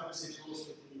the residuals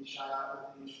within each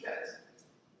fit.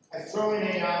 I throw in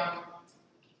I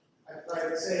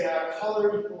would say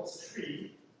color equals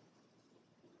tree.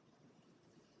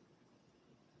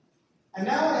 And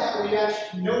now we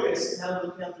actually notice, now that we're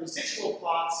looking at the residual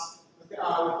plots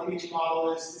within each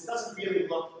model, is it doesn't really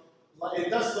look like, it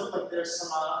does look like there's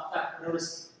some effect.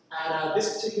 Notice at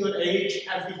this particular age,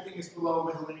 everything is below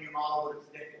where the linear model would have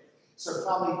predicted. So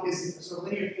probably so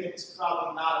linear fit is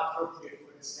probably not appropriate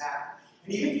for this data.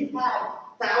 And even if you had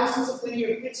thousands of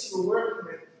linear fits you were working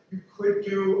with, you could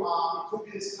do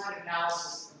this kind of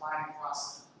analysis to combine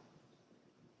across them.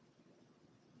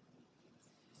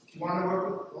 If you want to work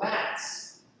with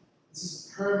glance, this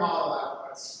is per model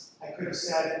outputs. I could have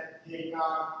said,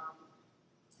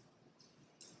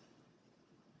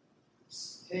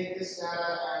 take this data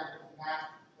and map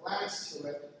glance to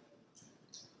it,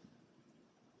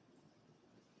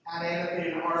 and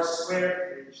annotate an R squared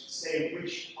for each to say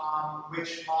which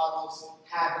models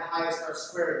had the highest R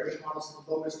squared, which models had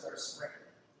the lowest R squared.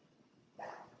 Yeah.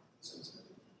 So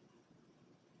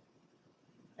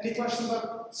any questions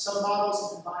about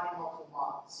submodels and combining multiple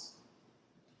models?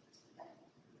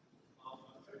 I'm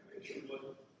pretty sure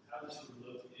how does it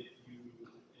look if you,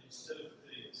 instead of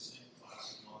fitting the same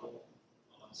class of model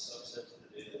on subsets of the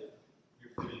data,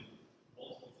 you're fitting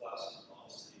multiple classes of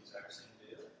models to the exact same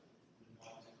data and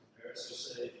wanting to compare? So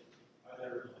say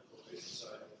either on the coefficient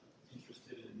side,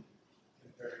 interested in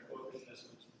comparing coefficient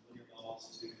estimates from linear models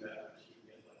to that which you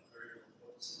get like variable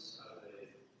potencies out of a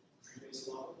tree-based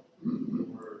model,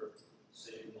 or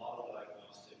say model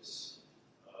diagnostics.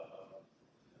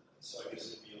 So I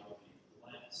guess it'd be on the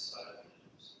glance side of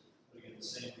things, but again, the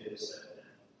same data set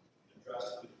and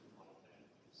drastically different model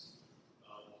dynamics.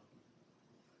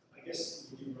 I guess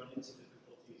would you run into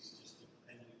difficulties just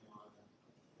depending on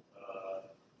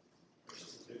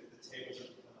just the tables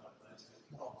that come out of glance?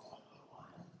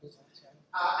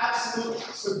 Absolutely.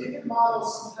 So different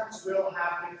models sometimes will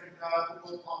have different,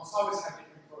 will almost always have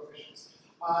different coefficients.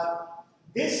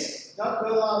 This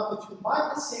will, if you combine,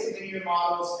 let's say, linear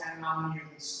models and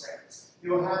non-linearly squares,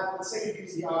 you will have, let's say you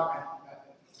use the augmented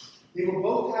method. They will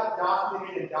both have dot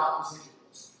linear and dot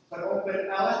residuals, but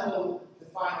LM will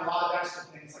define a lot of extra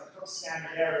things like Cook's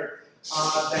standard error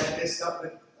that this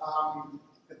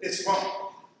won't.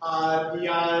 The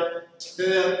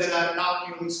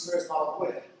non-linearly squares model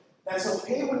would. That's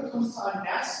okay when it comes to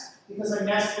unnest, because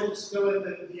unnest will just fill in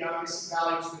the missing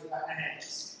values with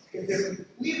NAs. If they're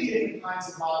completely different kinds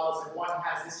of models, and one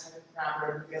has this kind of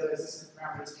parameter and the other has this kind of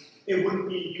parameters, it wouldn't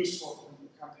be useful to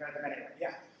compare them anyway.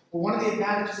 Yeah. But one of the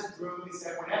advantages of broom is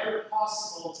that whenever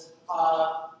possible,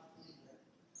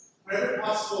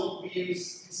 we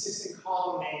use consistent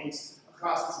column names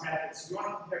across these methods. So if you want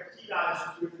to compare key values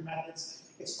from two different methods,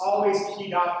 it's always p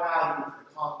dot value for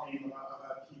the column name of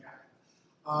a key value.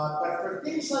 But for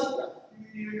things like that,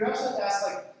 you also have to ask,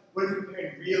 like, what if you're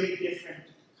comparing really different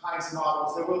kinds of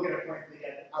models? There will get a point where they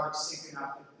get out of sync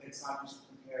enough that it's not useful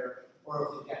to compare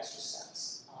or take extra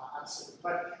steps. Absolutely.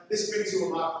 But this brings you a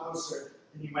lot closer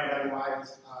than you might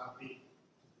otherwise be.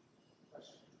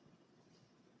 Question?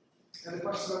 Any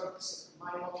questions about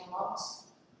combining multiple models?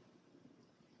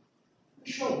 Let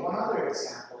me show one other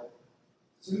example.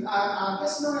 So I'm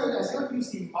guessing as you use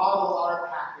the model R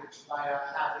package by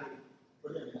Hadley.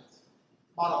 We're doing that.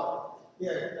 Model R.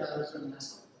 Yeah, I was doing the next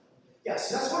one. Yeah,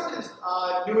 so that's one of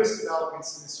the newest developments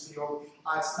in this field.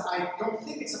 I don't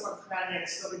think it's up on Cranium,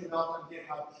 it's still being developed on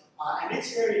GitHub, and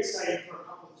it's very exciting for a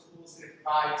couple of tools that it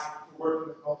provides for working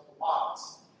with multiple models.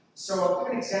 So I'll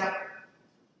give an example.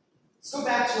 Let's go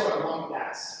back to our lung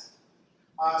data set.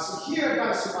 So here I've got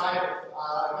a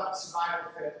survival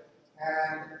fit,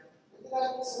 and did I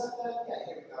select that? Yeah,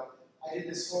 here we go. I did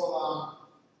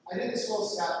this whole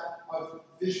step of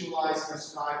visualizing a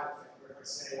survival fit, where if I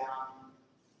say,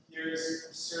 here's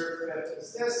observed fit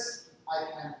as this, I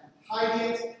can hide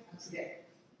it and forget.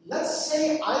 Let's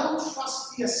say I don't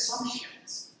trust the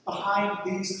assumptions behind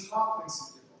these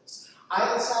confidence intervals.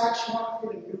 Let's say I actually want to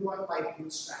create a new one by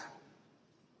bootstrapping.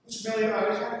 Who's familiar? Are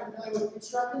you familiar with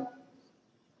bootstrapping?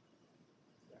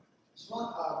 Yeah. So,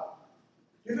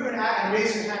 give it an and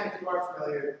raise your hand if you are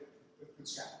familiar with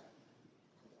bootstrapping.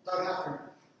 About half a minute.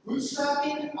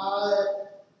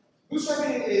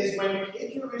 Bootstrapping is when you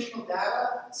take your original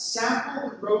data, sample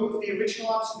the row of the original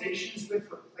observations with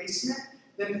replacement,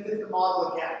 then fit the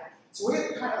model again. It's a way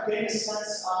of kind of getting a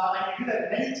sense, and you do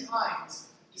that many times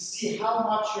to see how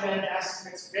much your end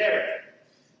estimates vary.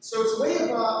 So it's a way of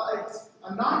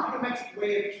a non-parametric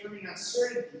way of determining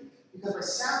uncertainty, because by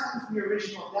sampling from your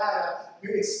original data,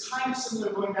 it's kind of similar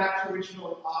to going back to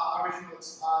original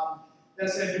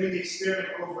that's then doing the experiment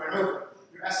over and over.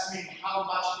 You're estimating how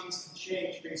much things can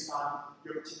change based on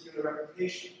your particular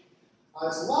replication.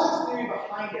 There's a lot of theory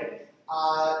behind it,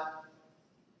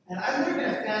 and I've never been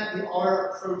a fan of the R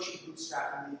approach to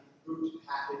bootstrapping the boot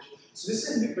package. So this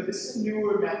is a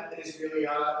newer method that is really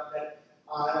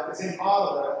that is in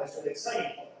Modeler and is really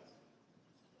exciting for us.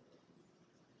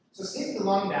 So let's take the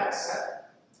lung data set.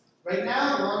 Right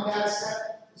now, the lung data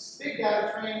set is a big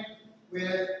data frame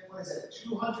with,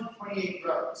 228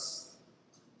 rows.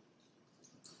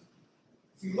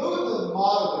 If you load the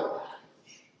Modeler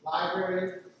package,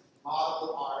 library,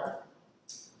 model R,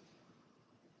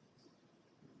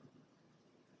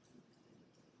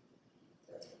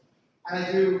 and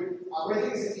I do, what I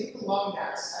think is I take the lung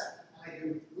data set, and I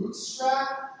do bootstrap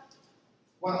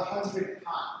 100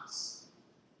 times.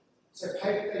 So I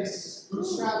pipe this just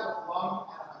bootstrap of lung and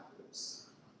 100 groups.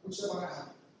 Bootstrap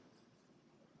 100.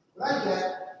 What I get,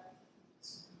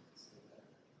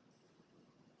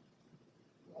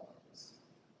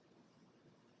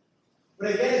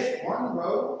 is one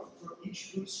row for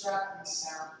each bootstrap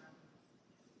resample.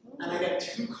 And I get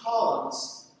two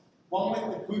columns, one with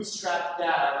the bootstrap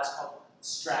data, that's called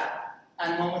strap,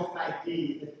 and one with an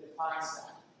ID that defines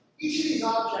that. Each of these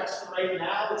objects for right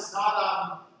now, it's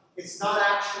not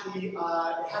actually,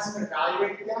 it hasn't been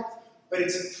evaluated yet, but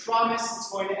it's a promise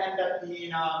that's going to end up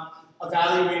being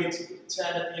evaluated to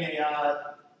end up being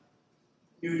a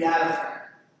new data frame.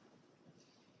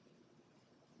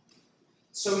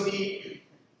 Now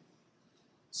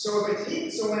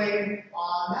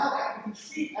we can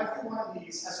treat every one of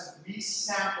these as a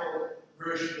resampled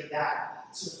version of the data.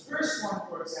 So the first one,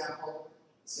 for example,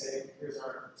 say here's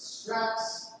our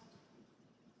straps.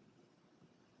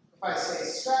 If I say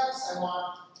straps, I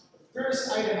want the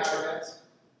first item out of it.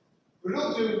 What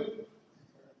it'll do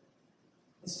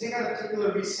is take out a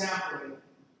particular resampling,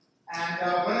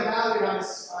 and when evaluated on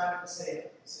this,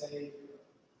 say as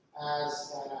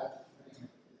data.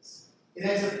 It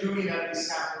ends up doing that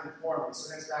resampling for me,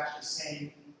 so it ends up actually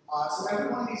saying, so every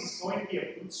one of these is going to be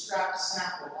a bootstrap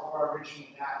sample of our original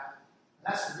data. And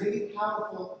that's really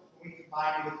powerful when we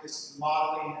combine it with this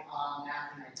modeling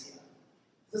mapping idea.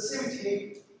 Let's say we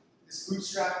take this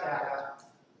bootstrap data,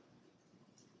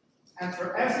 and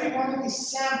for every one of these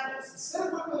samples, instead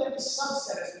of looking at every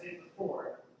subset as we did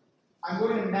before, I'm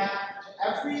going to map to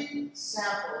every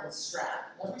sample in the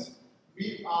strap, every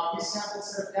resampled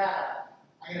set of data.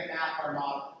 I'm going to map our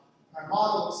model. Our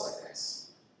model looks like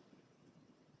this.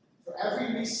 For every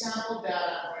resampled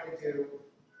data, I'm going to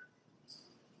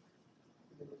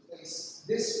replace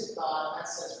this with dot. That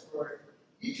says for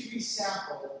each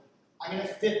resample, I'm going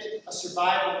to fit a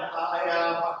survival,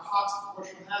 a Cox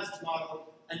proportional hazards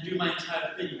model, and do my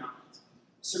entire fitting on it.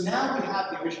 So now we have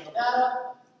the original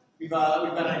data. We've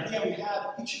got an idea. We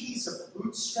have each of these a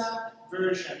bootstrap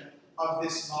version of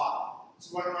this model.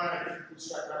 So we're going to run a different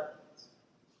bootstrap replica.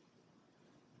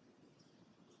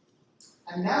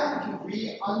 And now we can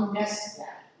re-unnest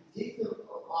that. We take the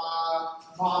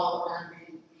model and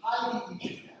we hide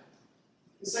each of them.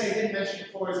 This thing I didn't mention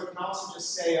before is we can also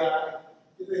just say, I'm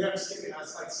skipping a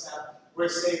slight step, where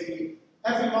say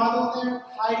every model in there,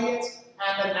 hide it,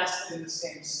 and then nest it in the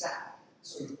same stack.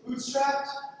 So we bootstrapped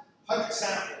 100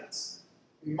 samples.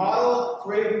 We model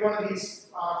for every one of these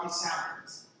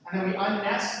samples. And then we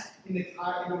unnest in the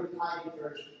tidy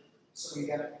version. So we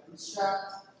get a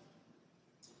bootstrapped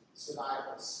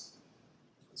survivors.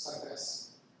 Looks like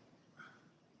this.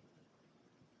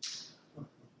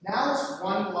 Now it's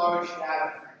one large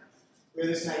data frame where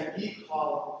there's an ID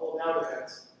column pulled out of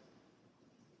it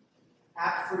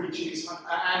for each of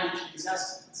these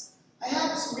estimates. I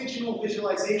have this original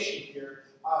visualization here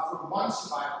for one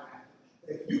survival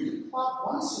method. If you can plot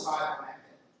one survival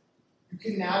method, you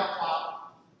can now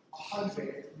plot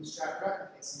 100 bootstrap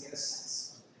replicates and get a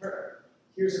sense of the curve.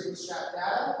 Here's a bootstrap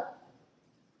data.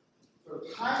 So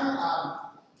time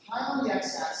on the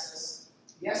x-axis,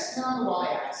 the estimate on the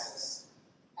y-axis,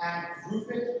 and group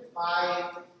it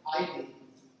by ID.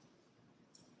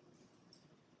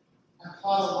 And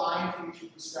plot a line for each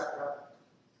bootstrap replica.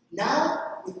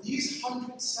 Now, with these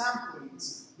 100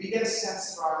 samplings, we get a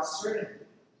sense of our uncertainty.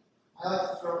 I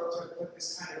like to put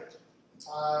this kind of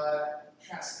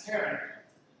transparent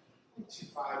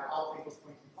 0.25, alpha equals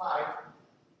 0.25,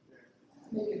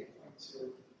 make it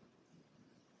 0.2.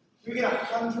 We get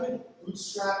 100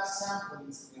 bootstrap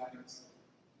samplings in the items.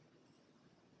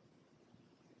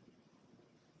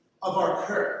 of our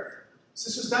curve. So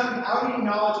this was done without any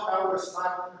knowledge about what a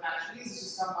survival curve actually is. This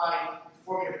was done by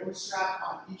forming a bootstrap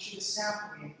on each of the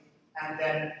sampling and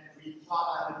then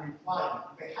replotting.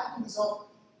 Okay, having these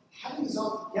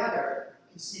all together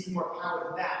gives even more power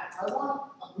than that. If I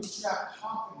want a bootstrap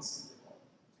confidence interval,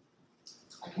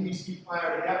 I can use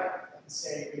dplyr together. I can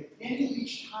say within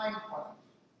each time point,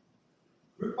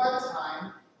 group by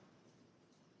time,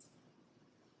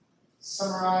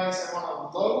 summarize, I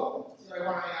want a low, I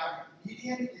want a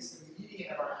median is the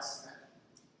median of our estimate.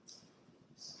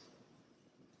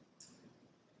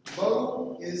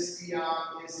 Low is the,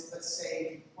 let's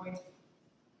say, the point,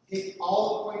 take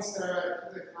all the points that are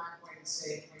at the time point and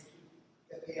say,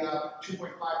 that the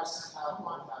 2.5 percentile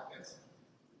contact is.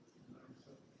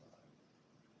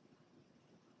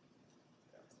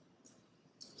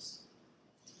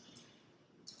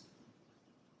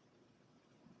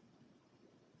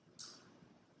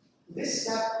 This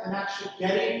step, I'm actually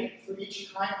getting for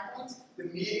each time point the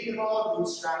median of all our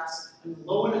bootstraps and the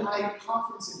low and high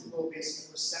confidence interval based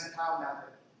on the percentile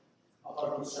method of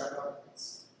our bootstrap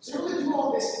elements. So we're going to do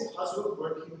all this because we're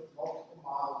working with multiple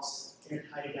models in a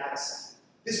tiny data set.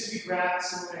 This would be graphed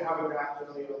similar to how we graphed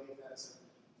earlier. I'll leave that as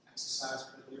an exercise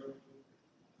for the viewer.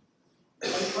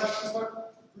 Any questions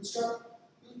about bootstrap?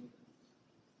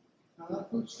 Now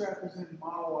that bootstrap is in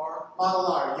Model R. Model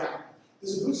R, yeah.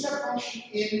 There's a bootstrap function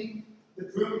in the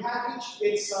broom package.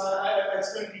 It's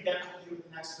going to be demoed with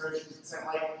the next version because I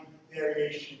like the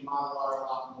variation in Model R a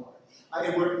lot more.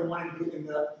 The one in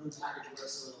the broom package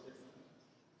works a little differently.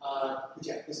 But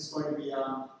yeah, this is going to be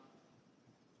a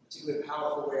particularly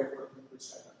powerful way of working with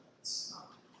bootstrap elements.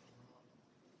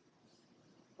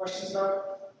 Questions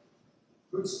about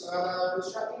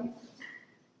bootstrapping?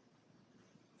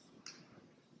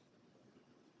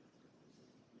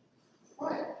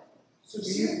 Right. So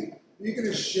Are you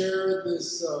going to share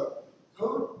this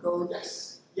code?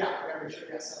 Yes. Yeah, I'm going to share.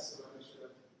 Yes, absolutely.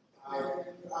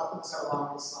 I'll put this out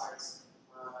along with slides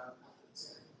after this.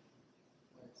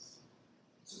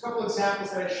 So a couple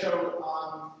examples that I showed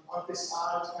of this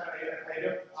kind of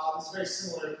item. This is very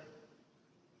similar.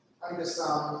 I'm just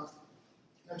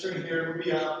showing here would be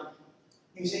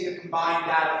you take the combined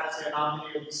data for say a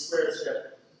non-linear squares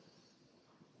here.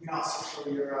 You can also show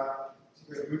your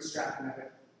bootstrapping method.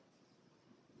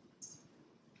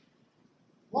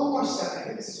 One more step, I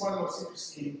think this is one of the most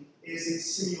interesting, is in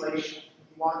simulation.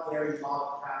 You want varied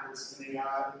model parameters in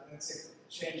let's say,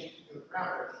 change it to the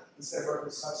parameter instead of working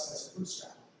with subsets or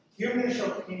bootstrap. Here I'm going to show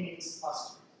k-means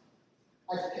clustering.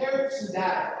 I've paired some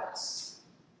data for us.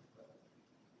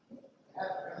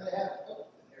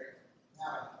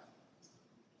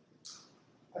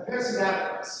 I've paired some data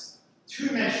for us.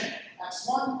 Two-dimensional,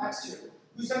 x1, x2.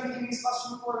 Who's done k-means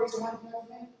clustering before? Raise your hand if you have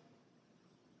a name.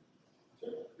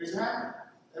 Sure. Raise your hand.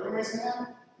 Everyone raise their hand?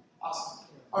 Awesome.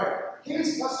 All right.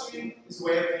 K-means clustering is a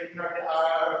way of taking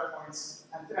our points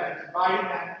and dividing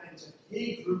them into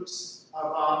k groups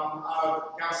of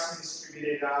Gaussian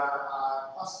distributed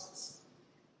clusters.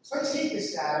 So I take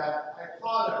this data, I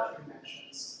plot it up 2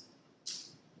 dimensions.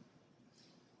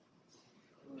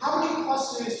 How many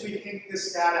clusters do we think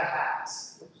this data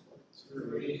has?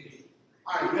 3.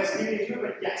 All right, you guys maybe do it,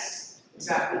 but yes,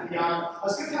 exactly. I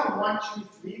was going to count 1, 2,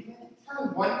 3.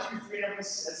 Counting 1, 2, 3, and everyone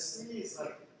says 3 is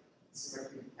like,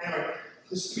 anyway,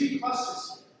 there's 3 clusters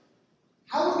here.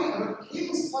 How do we,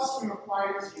 k-means clustering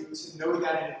requires you to know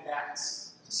that in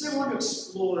advance. So I want to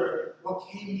explore what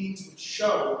k-means would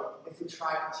show if we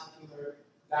try particular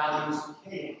values of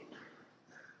k.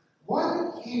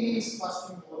 One k-means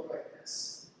clustering will look like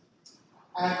this.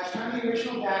 I've turned the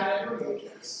original data into a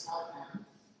matrix, M.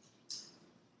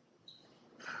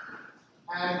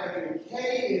 And if I do k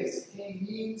is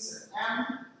k-means of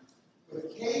M, with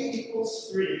k equals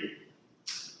 3.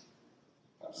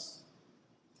 Oops.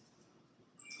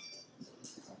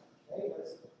 Okay,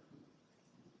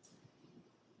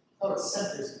 oh, it's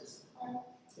centers.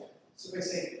 Yeah. So if I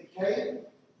say k,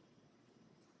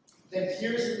 then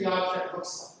here's what the object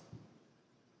looks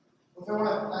like. If I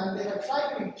want to, and if I try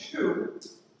doing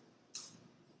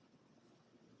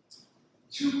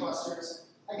two clusters,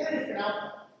 I get a different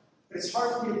outcome. But it's hard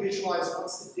for me to visualize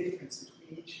what's the difference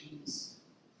between each of these.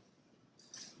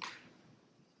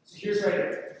 So here's what I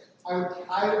do. I would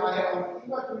think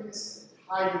about doing this in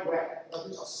a tidy way. What I'll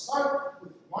do is I'll start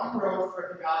with 1 row for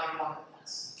every value I want to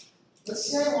test. Let's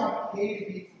say I want k to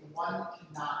be from 1 to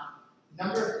 9.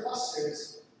 Number of clusters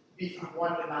to be from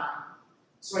 1 to 9.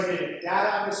 So I did a data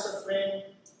underscore frame,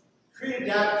 create a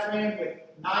data frame with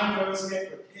 9 rows in it,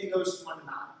 where k goes from 1 to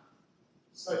 9.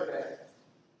 So I did.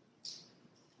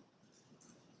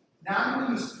 Now I'm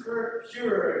going to use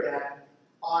pure again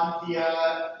on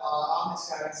this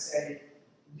guy and say,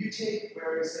 you take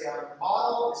where we say our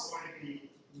model is going to be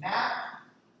map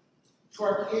to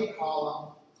our k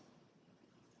column,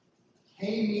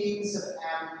 k means of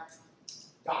m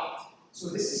dot. So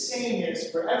this is saying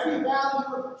is for every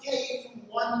value of k from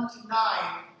 1 to 9,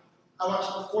 I want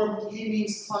to perform k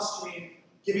means clustering,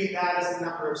 giving that as the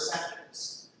number of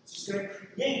centers. So it's going to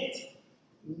create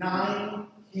 9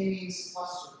 k means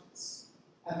clusterings.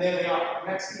 And there they are.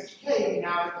 Next to each k, we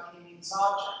now have the k means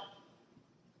object.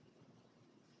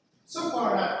 So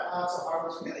far, not so hard.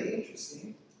 What's really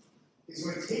interesting is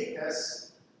when we take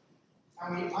this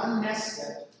and we unnest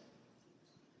it.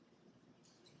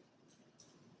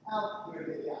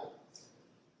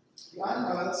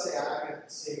 Let's say I'm going to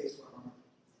save this for a moment.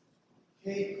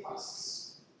 K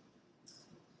clusters.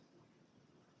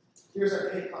 Here's our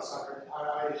K cluster,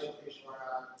 our identification.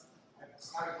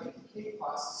 I take the K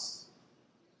clusters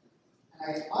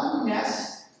and I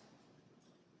unnest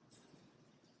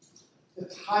the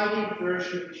tidied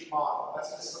version of each model. That's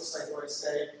what this looks like where I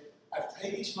say, I've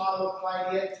taken each model,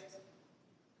 applied it,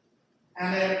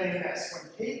 and then everything this.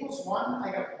 When k equals 1,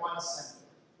 I get 1 center.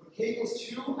 When k equals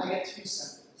 2, I get 2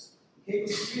 centers. When k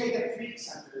equals 3, I get 3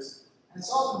 centers. And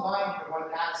it's all combined for one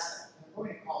data set. And I'm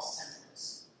going to call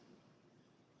centers.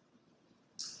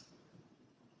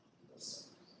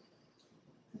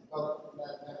 Well, we're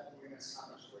going to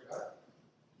not much to worry about.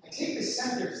 I take the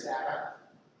centers data,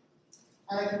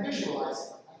 and I can visualize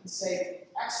it. I can say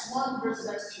x1 versus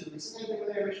x2. It's going to get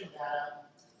with the original data.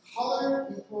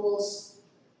 Color equals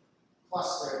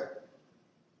cluster.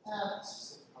 Let's just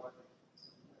say color.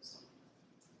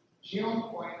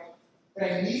 Genome point. But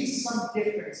I need some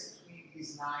difference between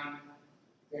these 9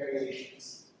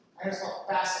 variations. I just call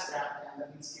facet graph them.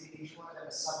 That means giving each one of them a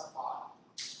subplot.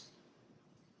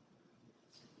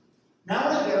 Now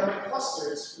what I get are my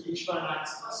clusters for each of our 9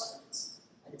 clusters.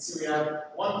 I can see we have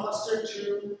 1 cluster,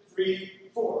 2, 3,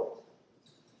 4.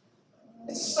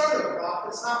 It's a starter block,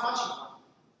 but it's not much of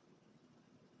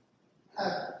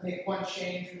one. Make one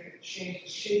change. We're going to change the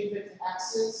shape of it to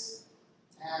x's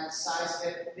and size of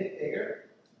it a bit bigger.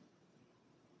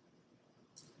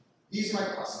 These are my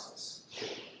clusters.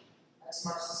 X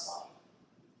marks the spot.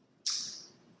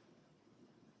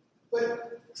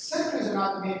 But centers are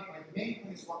not the main point. The main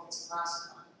point is what gets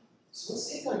classified. So let's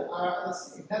take another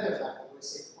level where we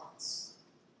say points.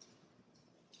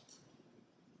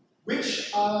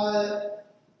 Which, how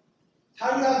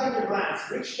do you have your glance?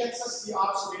 Which gets us the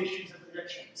observations and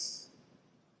predictions?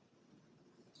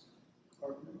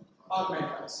 Augment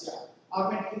does, yeah.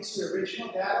 Augment takes your original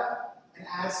data and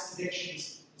adds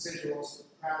predictions, residuals,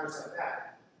 parameters like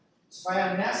that. So if I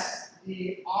unnest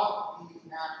the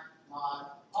map mod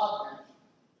augment,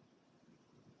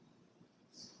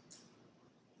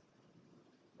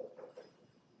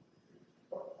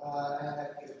 and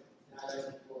that data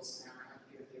equals now I have to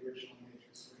give the original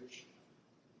matrix solution.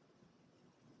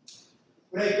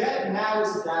 What I get now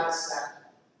is a data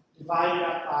set divided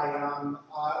up by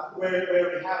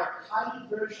where we have a tidy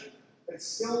version, but it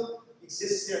still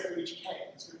exists there for each k.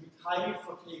 It's going to be tidy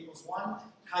for k equals 1,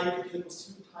 tidy for k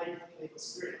equals 2, tidy for k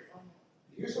equals 3.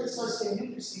 Here's where it starts getting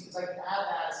interesting because I can add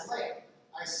that as a layer.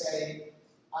 I say,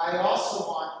 I also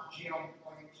want genome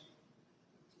point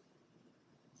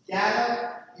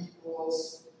data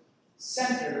equals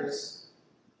centers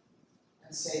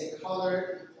and say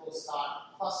color equals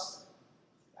dot cluster.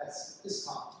 That's this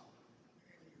column.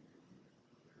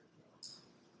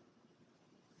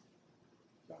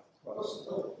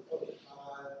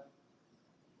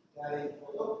 Data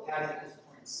equals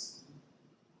points.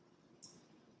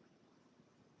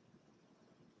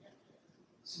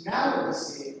 So now what we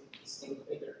see is a little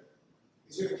bigger.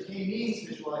 Is we have a k-means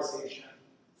visualization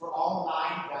for all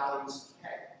 9 values of k.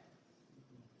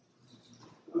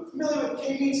 We're familiar with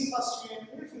k-means clustering,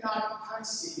 even if we're not, you can kind of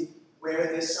see where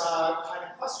this kind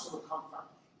of cluster will come from.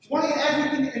 If you want to get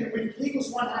everything, and when k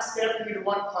equals 1 has to get everything into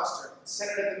one cluster,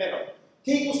 centered in the middle.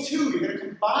 K equals 2, you're going to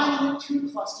combine the 2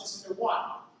 clusters into 1.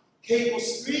 K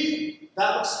equals 3,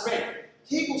 that looks great.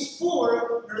 K equals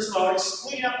 4, notice we're already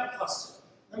splitting up the cluster.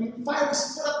 And if I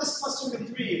split up this cluster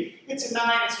into 3, it's a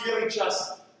 9, it's really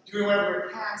just doing whatever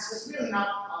it can, so it's really not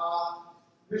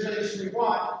visualization we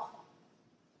want.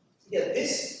 Yeah,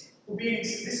 this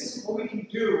is what we can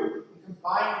do in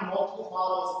combining multiple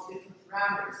models of different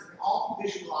parameters. They can all be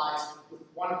visualized with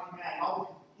one command,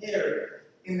 all be compared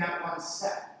in that one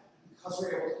step, because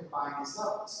we're able to combine these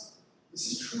levels. This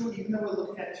is true even though we're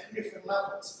looking at 2 different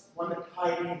levels, one the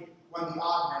tidy, one the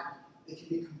augment. They can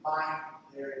be combined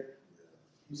there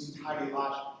using tidy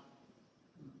logic.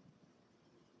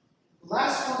 The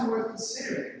last one worth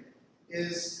considering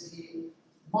is the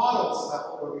models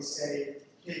level where we say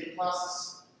K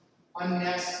plus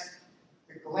unnest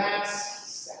the glance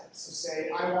step. So say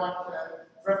I want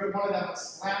for every one of them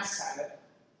let's glance at it.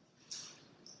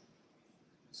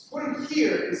 So put in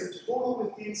here is a total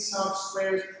within sum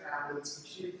squares parameter that's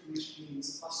computed for each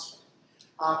k-means cluster.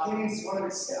 K-means is one of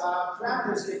its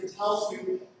parameters that tells you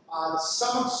the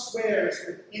sum of squares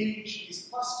within each of these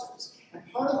clusters. And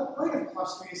part of the point of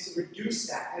clustering is to reduce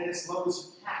that at as low as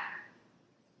you can.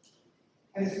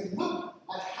 And if you look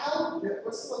at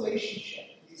what's the relationship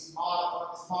of these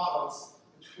models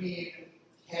between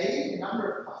k, the number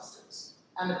of clusters,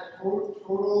 and the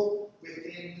total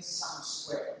within some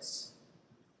squares.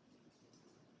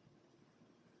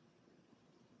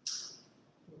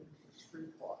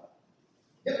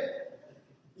 Yep.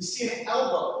 You see an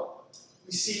elbow.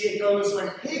 You see it goes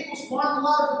when k equals 1, a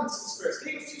lot of within some squares.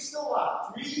 K equals 2, still a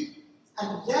lot. 3, and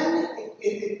then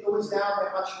it goes down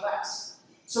by much less.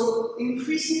 So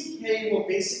increasing k will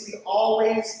basically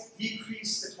always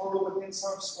decrease the total within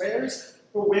some squares,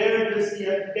 but where does you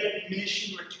get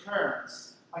diminishing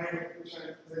returns on your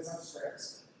return within some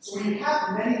squares? So when you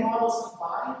have many models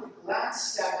combined, the glance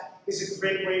step is a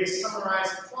great way to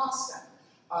summarize across them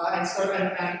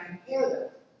and compare them.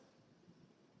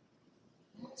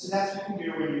 So that's what you can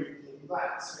do when you're taking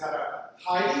glance. We got a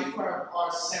tidy for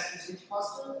our centers of each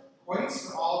cluster, points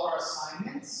for all of our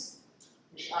assignments,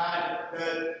 which add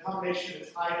the combination of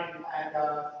the tidy and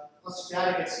cluster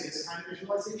data gets you this kind of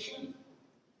visualization.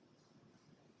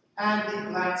 And the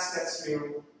glance gets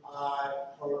you a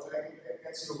way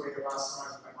to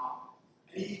summarize my model.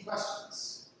 Any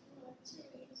questions?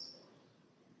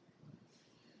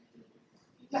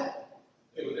 Yeah.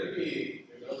 Hey, would there be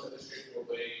a relatively straightforward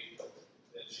way that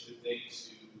you would think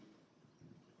to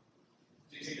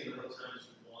dictate the number of times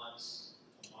you want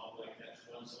a model like that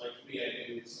to run? So like for me, I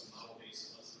do some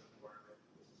model-based clustering work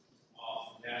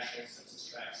off national census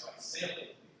tracts, so I sample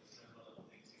it because trying to run the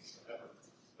thing takes forever.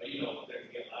 But you know, there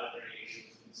can be a lot of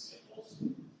variations in samples.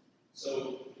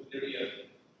 So would there be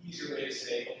an easier way to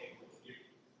say, okay,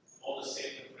 all the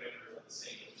sampling parameters are the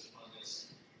same, but just run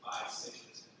this 5, 6, 10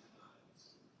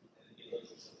 times, and then get those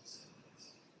results in.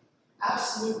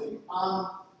 Absolutely.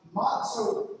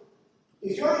 So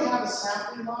if you already have a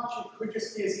sampling launch, it could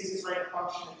just be as easy as writing a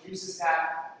function that uses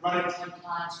that, run it 10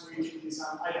 times for each of these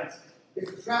items. If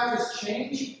the parameters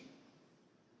change,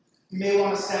 you may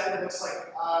want a step that looks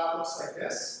like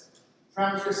this.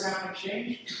 Parameters for sampling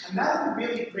change, and that would be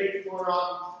really great for.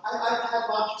 I've had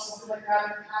launches something like that in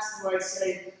the past where I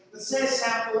say, let's say I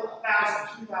sample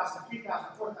 1,000, 2,000,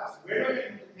 3,000, 4,000. Where do I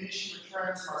get diminishing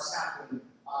returns from our sampling?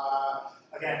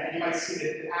 Again, and you might see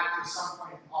that after some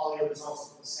point, all your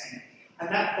results look the same. And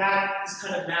that is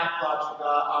kind of map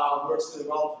logic works really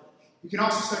well for it. You can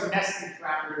also start nesting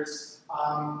parameters.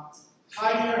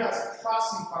 Tidier has a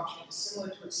crossing function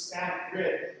similar to expand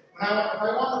grid. If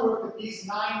I want to work with these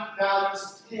 9 values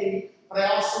of k, but I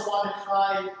also want to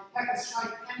try, let's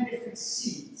try 10 different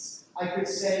seeds. I could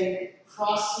say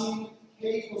crossing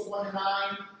k equals 1 to 9,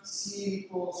 c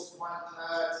equals 1 to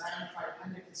 10, try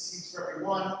 10 different seeds for every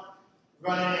one.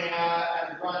 Run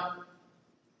and run.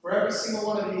 For every single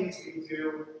one of these, we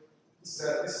do this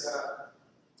is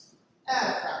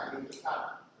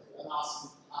an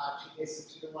awesome case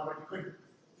of 2 to 1, but you couldn't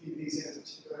feed these in as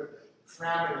particular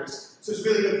parameters. So it's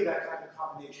really good for that kind of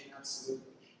combination,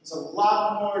 absolutely. There's a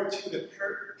lot more to the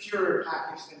pure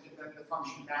package than the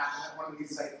function map, and one of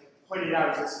these I pointed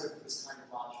out is good for this kind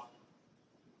of logic.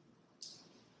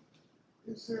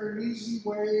 Is there an easy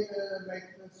way to make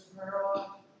this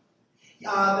parallel?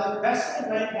 The best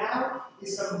one right now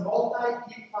is a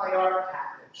multi-dplyr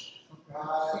package.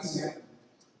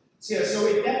 So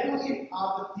it definitely,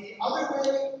 but the other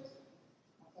way,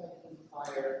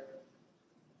 multi-dplyr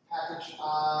package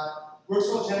works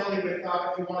well generally with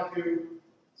if you want to do.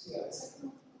 So yeah, is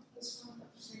that this one?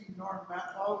 I've seen norm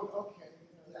map. Oh, okay.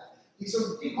 Yeah. So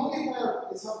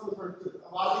multi-dplyr is helpful for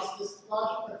a lot of this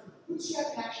logic, but for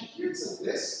bootstrap action, here it's a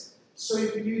list, so you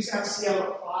can use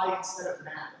MCL apply instead of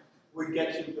map. Would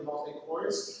get you the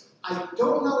multi-cores. I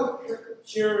don't know if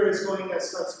Pure is going to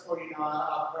start supporting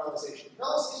parallelization.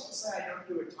 Parallelization is something I don't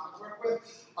do a ton of work with.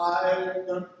 I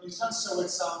don't use tons, so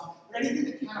it's anything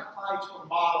that can apply to a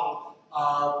model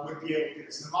would be able to do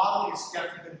this. And the modeling is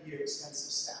definitely going to be an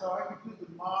extensive step. So I could do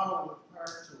the model with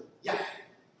PowerTool. Yeah.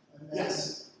 And then,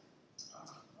 Yes.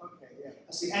 Okay, yeah.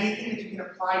 So anything that you can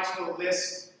apply to a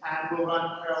list and will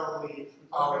run parallelly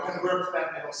can work for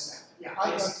that middle step. Yeah.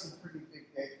 I got some pretty big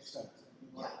data sets.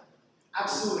 Yeah,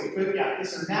 absolutely. But yeah,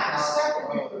 this map step,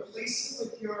 if you replace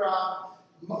it with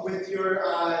your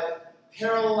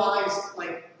parallelized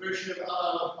version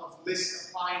of list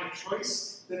applying of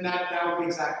choice, then that would be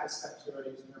exactly the step to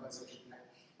use mineralization there.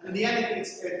 And in the end,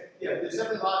 there's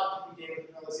definitely a lot that can be gained with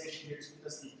mineralization here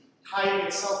because the hiding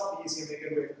itself would be easy and a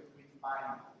good way for combining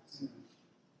them.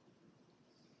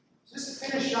 So just to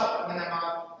finish up, and then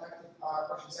I'm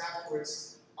questions afterwards.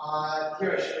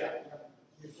 Here I should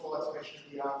give a full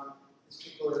explanation of this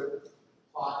particular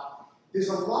plot. There's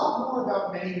a lot more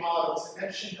about many models. I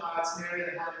mentioned it's an area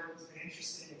that has been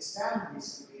interesting and expanding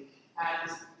recently. And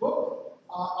this book,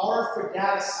 R for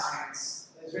Data Science,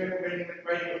 is written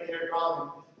with Derek Roman,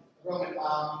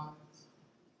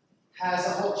 has a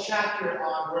whole chapter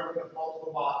on working with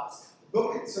multiple models. The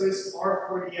book, so this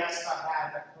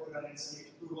r4ds.had, that code on NC, if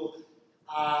you Google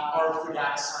R for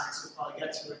Data Science, you'll probably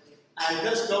get to it. And it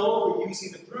does go over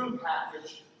using the broom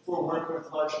package for working with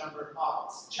a large number of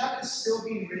models. The chapter is still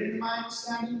being written, in my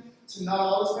understanding, so not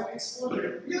all is going to explore, but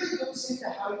it really goes into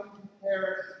how you can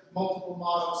compare multiple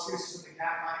models. Here's something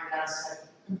that minor data set,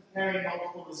 comparing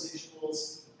multiple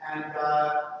residuals, and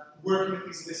working with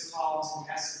these list columns and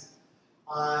nesting.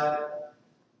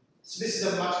 So this is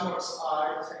a much more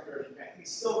extended version. I think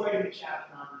he's still writing the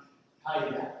chapter on how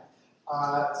you do that.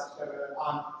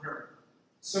 On Broom.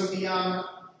 So the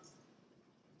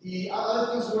other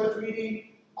things worth reading,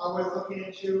 worth looking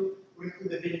into, would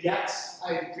include the vignettes. I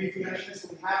briefly mentioned this,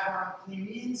 but we have one on clean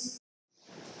means.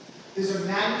 There's a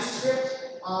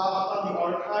manuscript up on the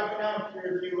archive now, in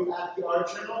peer review at the Art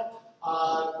Journal,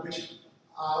 which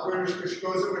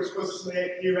goes through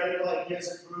theoretical ideas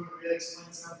of Broom and really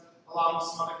explains them, along with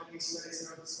some other case studies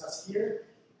that I'll discuss here.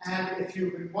 And if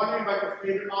you've been wondering about your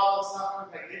favorite model, it's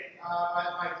not going to get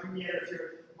my Broom yet. If your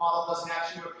model doesn't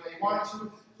actually work how you want it to,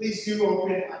 please do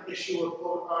open an issue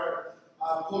or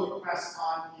pull request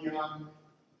on GitHub.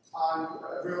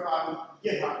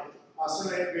 So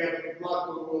that we have a blog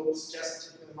who will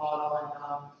suggest the model, and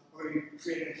we're going to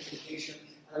create an implementation,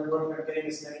 and we're working on getting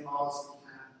as many models as we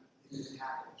can into the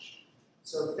package.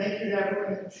 So thank you to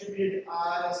everyone who contributed to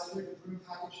the Broom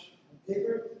package and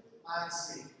paper and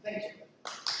Steve. Thank you.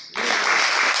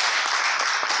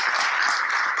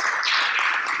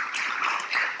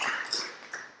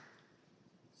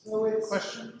 So it's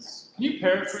Questions? Can you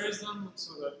paraphrase them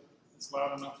so that it's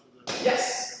loud enough for the...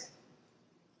 Yes.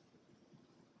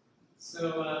 So,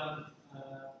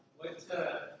 what kind of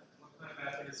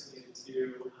effort is needed to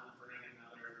bring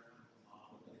another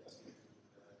model into the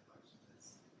collection that's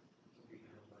to be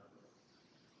handled by?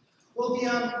 Well,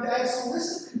 so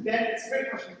list of conventions, it's a great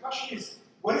question. The question is,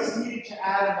 what is needed to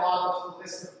add a model to the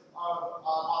list of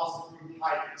models of Broom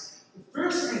types? The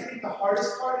first and I think the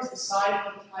hardest part is deciding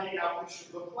what the tidy output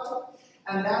should look like,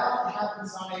 and that often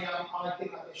happens on a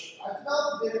GitHub issue. I've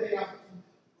developed a bit of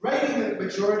writing the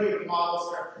majority of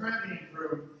models that are currently in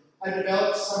Broom. I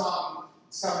developed some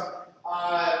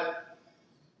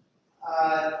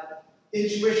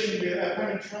intuition,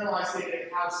 kind of internalized data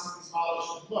of how some of these models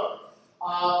should look.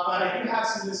 But I do have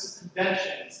some list of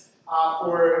conventions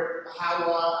for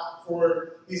how,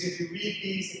 for these, if you read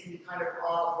these, it can be kind of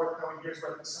worth knowing here's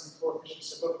what some coefficients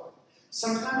should look like.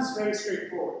 Sometimes it's very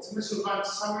straightforward. Sometimes you'll run a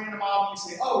summary in the model and you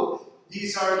say, oh,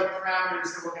 these are the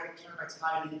parameters that we're going to return by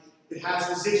tidy. It has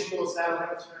residuals that are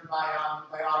returned by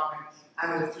augment,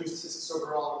 and a few statistics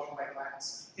overall returned by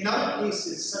glance. In other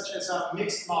cases, such as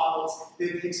mixed models,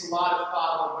 it takes a lot of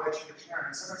thought about what it should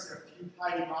return. Sometimes there are a few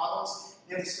tidy models,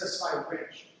 and they specify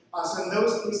which. So in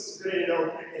those cases, it's a good idea to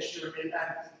open an issue, and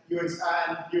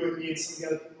you and me and some of the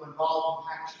other people involved in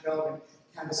package development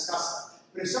can discuss that.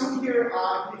 But if someone here,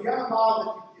 if you have a model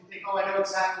that you think, oh, I know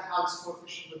exactly how this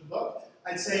coefficient would look,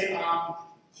 I'd say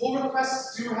pull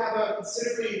requests do have a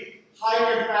considerably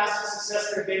higher and faster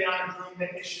success rate data on Broom than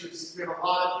issues. We have a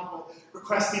lot of people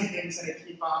requesting things, and they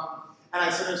keep and I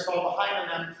sometimes fall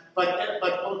behind on them. But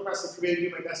pull requests, I really do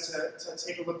my best to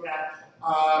take a look at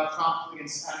promptly and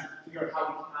figure out how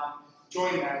we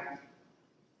can join that.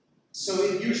 So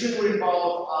it usually would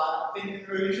involve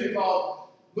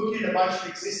looking at a bunch of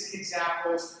existing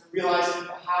examples, realizing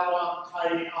how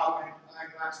tidy and augment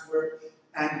glance work,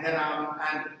 and then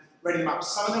writing them up.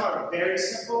 Some of them are very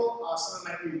simple. Some of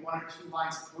them might be 1 or 2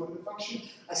 lines of code in the function.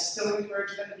 I still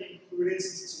encourage them to be included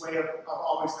since it's a way of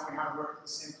always knowing how to work with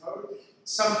the same code.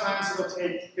 Sometimes it'll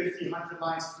take 50, 100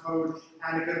 lines of code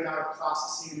and a good amount of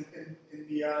processing in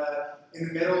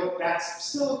the middle. That's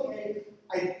still okay.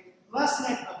 Last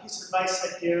thing, a piece of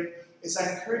advice I give is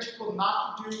I encourage people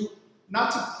not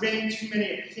to bring too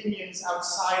many opinions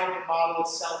outside of the model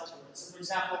itself to it. So for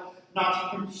example, not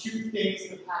to compute things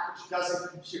the package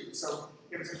doesn't compute. So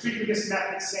if it's a frequentist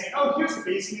method saying, oh, here's the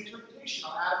basic interpretation,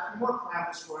 I'll add a few more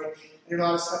parameters for it, and a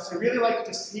lot of stuff. So I really like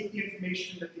to just take the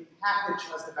information that the package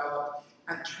has developed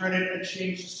and turn it and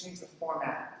change the format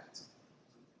of it.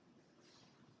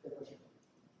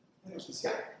 Any questions?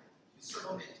 Yeah. You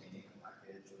struggle maintaining a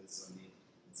package with so many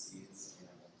dependencies, and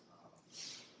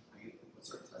what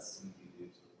sort of testing do you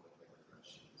do to avoid like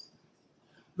regressions?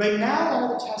 Right now, all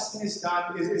the testing is done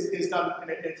in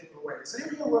a typical way. Does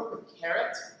anyone here work with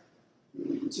Carrot?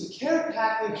 So the Carrot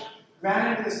package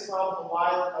ran into this problem a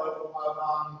while ago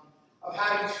of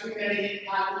having too many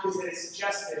packages that it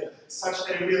suggested, such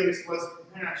that it really was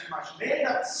dependent on too much. They ended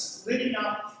up splitting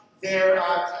up their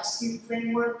testing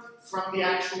framework from the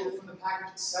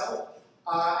package itself,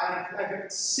 and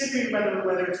considering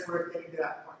whether it's worth getting to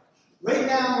that point. Right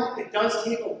now, it does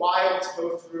take a while to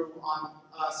go through on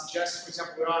suggestions. For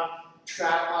example, we're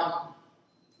on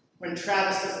when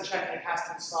Travis does the checking, it has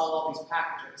to install all these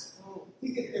packages. I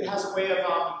think it has a way of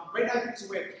right now. There's a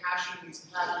way of caching these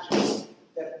packages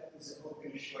that is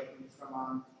open shortly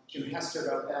from Jim Hester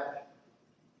about that.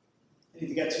 I need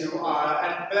to get to,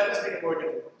 but that does make it more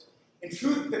difficult. In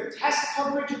truth, the test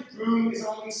coverage of Broom is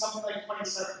only something like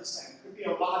 27%. It could be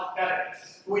a lot better.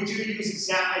 But we do use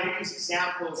I do use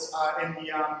examples in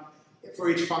the for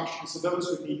each function, so those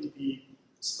would need to be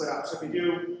split up. So if we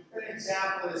do an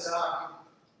example is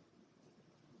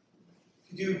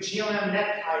if you do GLM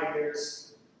net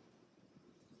tidiers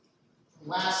from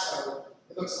Lasso,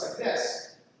 it looks like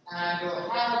this, and we'll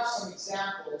have some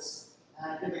examples.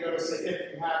 And here we go to say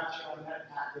if you have a GLM net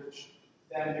package,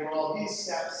 then do all these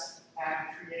steps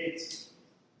and create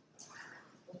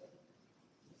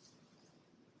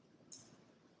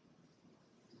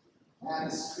and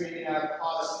this is creating a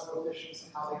product coefficients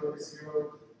and how they go to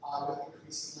 0 with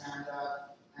increasing lambda.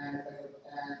 And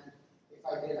if I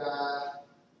did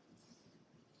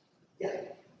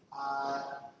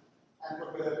and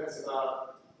look with it as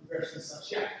regression and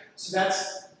such. Yeah. So that's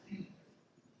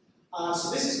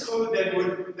so this is code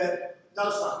that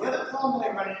does run. The other problem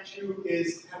that I run into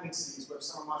is dependencies, where if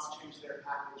someone wants to change their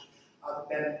package,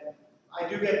 then I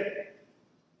do get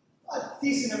a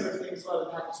decent number of things where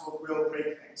the package will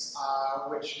break things,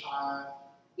 which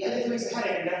it makes a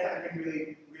headache. And definitely I've been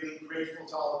really, really grateful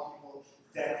to all the people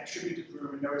that contribute to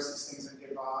Broom and notice these things and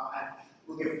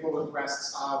will give pull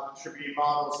requests, contributing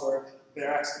models or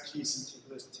their expertise in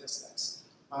particular statistics.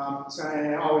 So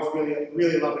I always really,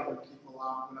 really love it when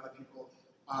other people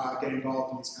get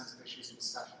involved in these kinds of issues and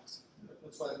discussions.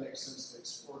 That's why it makes sense to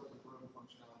export the Broom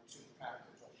functionality to the package.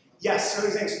 Yes, so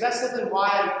that's definitely why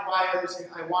I was saying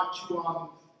I want to.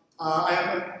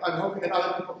 I'm hoping that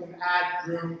other people can add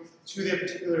Broom to their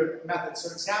particular method. So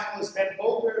an example is Ben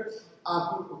Bolger,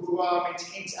 who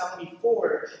maintains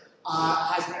LME4,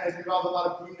 has been involved in a lot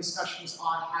of Broom discussions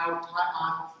on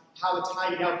how the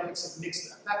tidied outputs of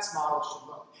mixed effects models should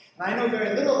look. And I know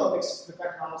very little about mixed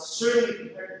effect models, certainly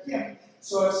compared to him,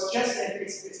 so I suggest that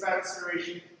it's about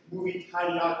consideration moving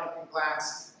tidy output and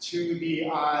glance to the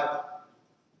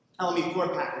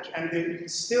LME4 package. And then you can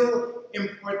still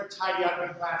import the tidy output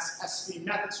and glance S3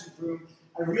 methods from Broom.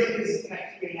 I really is an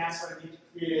activity answer. I need to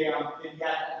create a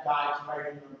vignette and guide to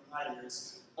writing your own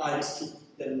tidiers. Just keep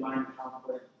that in mind how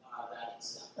important that is.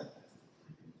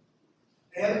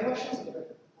 Any other questions?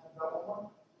 I've got one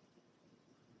more.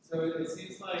 So it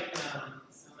seems like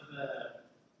some of the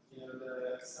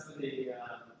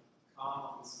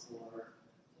columns for the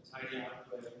tidy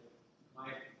output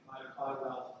might apply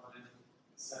well to one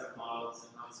set of models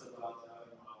and not so well to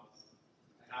other models.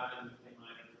 I have in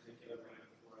mind a particular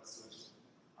running for us, which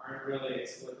aren't really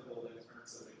explicable in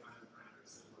terms of the kind of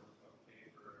parameters that work okay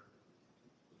for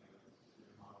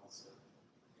your models or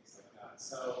things like that.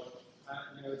 So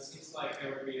it seems like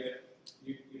there would be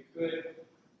you could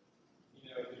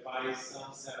devise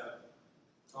some set of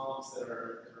columns that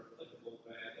are applicable,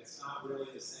 but it's not really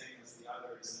the same as the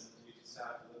others, and you just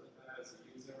have to live with that as a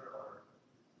user, or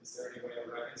is there any way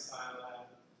to reconcile that?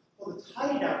 Well, the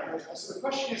tidied output, so the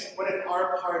question is, what if a model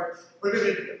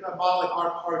like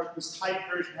rpart, whose tidied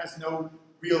version has no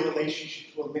real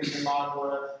relationship to a linear model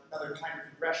or another kind of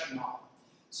regression model?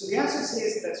 So the answer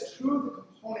is that's true at the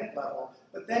component level,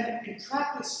 but then in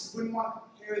practice, you wouldn't want to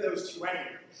compare those two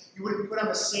anyway. You wouldn't put on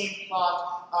the same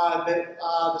plot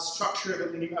the structure of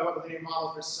a linear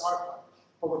model versus rpart.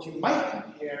 But what you might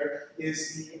compare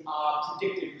is the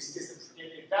predicted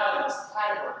values, the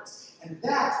categories. And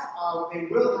that, they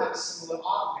will have a similar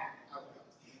augment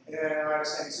output.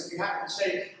 So if you have to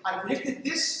say, I predicted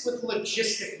this with a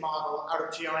logistic model out of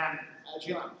GLM.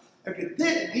 I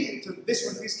predicted this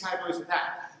one, these categories with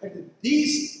that.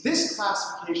 This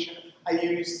classification, I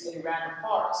used a random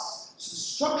forest. So the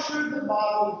structure of the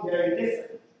model is very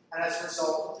different. And as a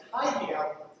result, the tidy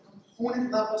output, the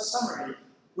component level summary,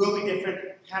 will be different,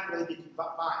 can't really be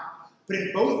combined. But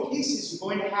in both cases, you're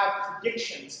going to have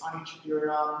predictions on each of your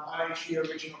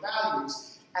original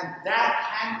values, and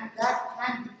that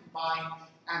can be combine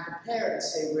and compare and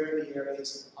say where the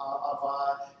areas of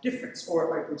difference, or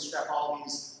if I bootstrap all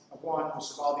these of one,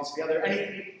 bootstrap all these of the other,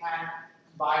 anything you can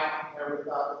combine and compare with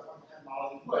one-to-one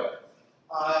model you would.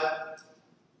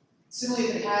 Similarly,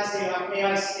 if it has an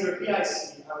AIC or BIC,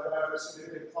 so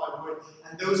it probably would,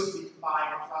 and those can be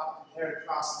combined and compared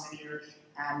across linear,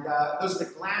 and those are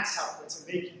the glance outputs, and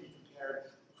they can be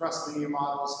compared across linear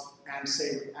models and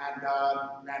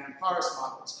random forest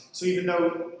models. So even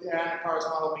though the random forest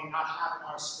model may not have an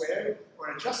R squared or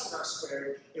an adjusted R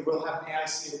squared, it will have an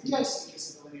AIC or BIC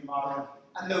case of the linear model,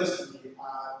 and those can be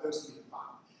combined.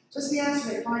 So that's the answer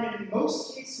they find. And in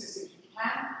most cases, if you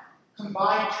can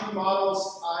combine two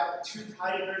models, two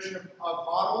tidy version of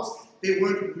models, they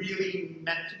weren't really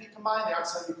meant to be combined. They aren't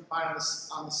so you combine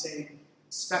on the same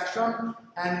spectrum.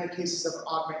 And in the cases of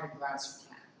augmented glance, you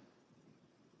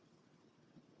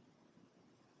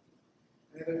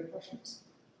can. Any other questions?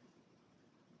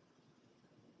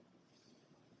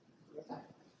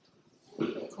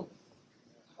 Cool.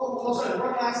 Oh, also,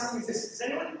 one last thing is this. Does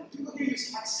anyone, people here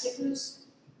use hex stickers?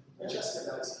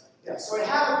 Jessica does. Yeah, so I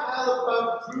have a pile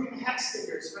of broom hex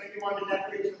stickers. If anyone wanted to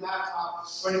decorate your laptop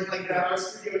or anything like that, our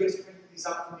studio just printed these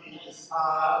up for me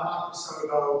a month or so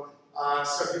ago.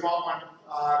 So if you want one,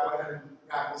 go ahead and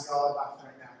grab these all back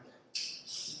there now.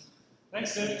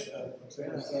 Thanks, Dave.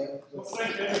 Yeah. Well,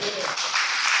 thank you.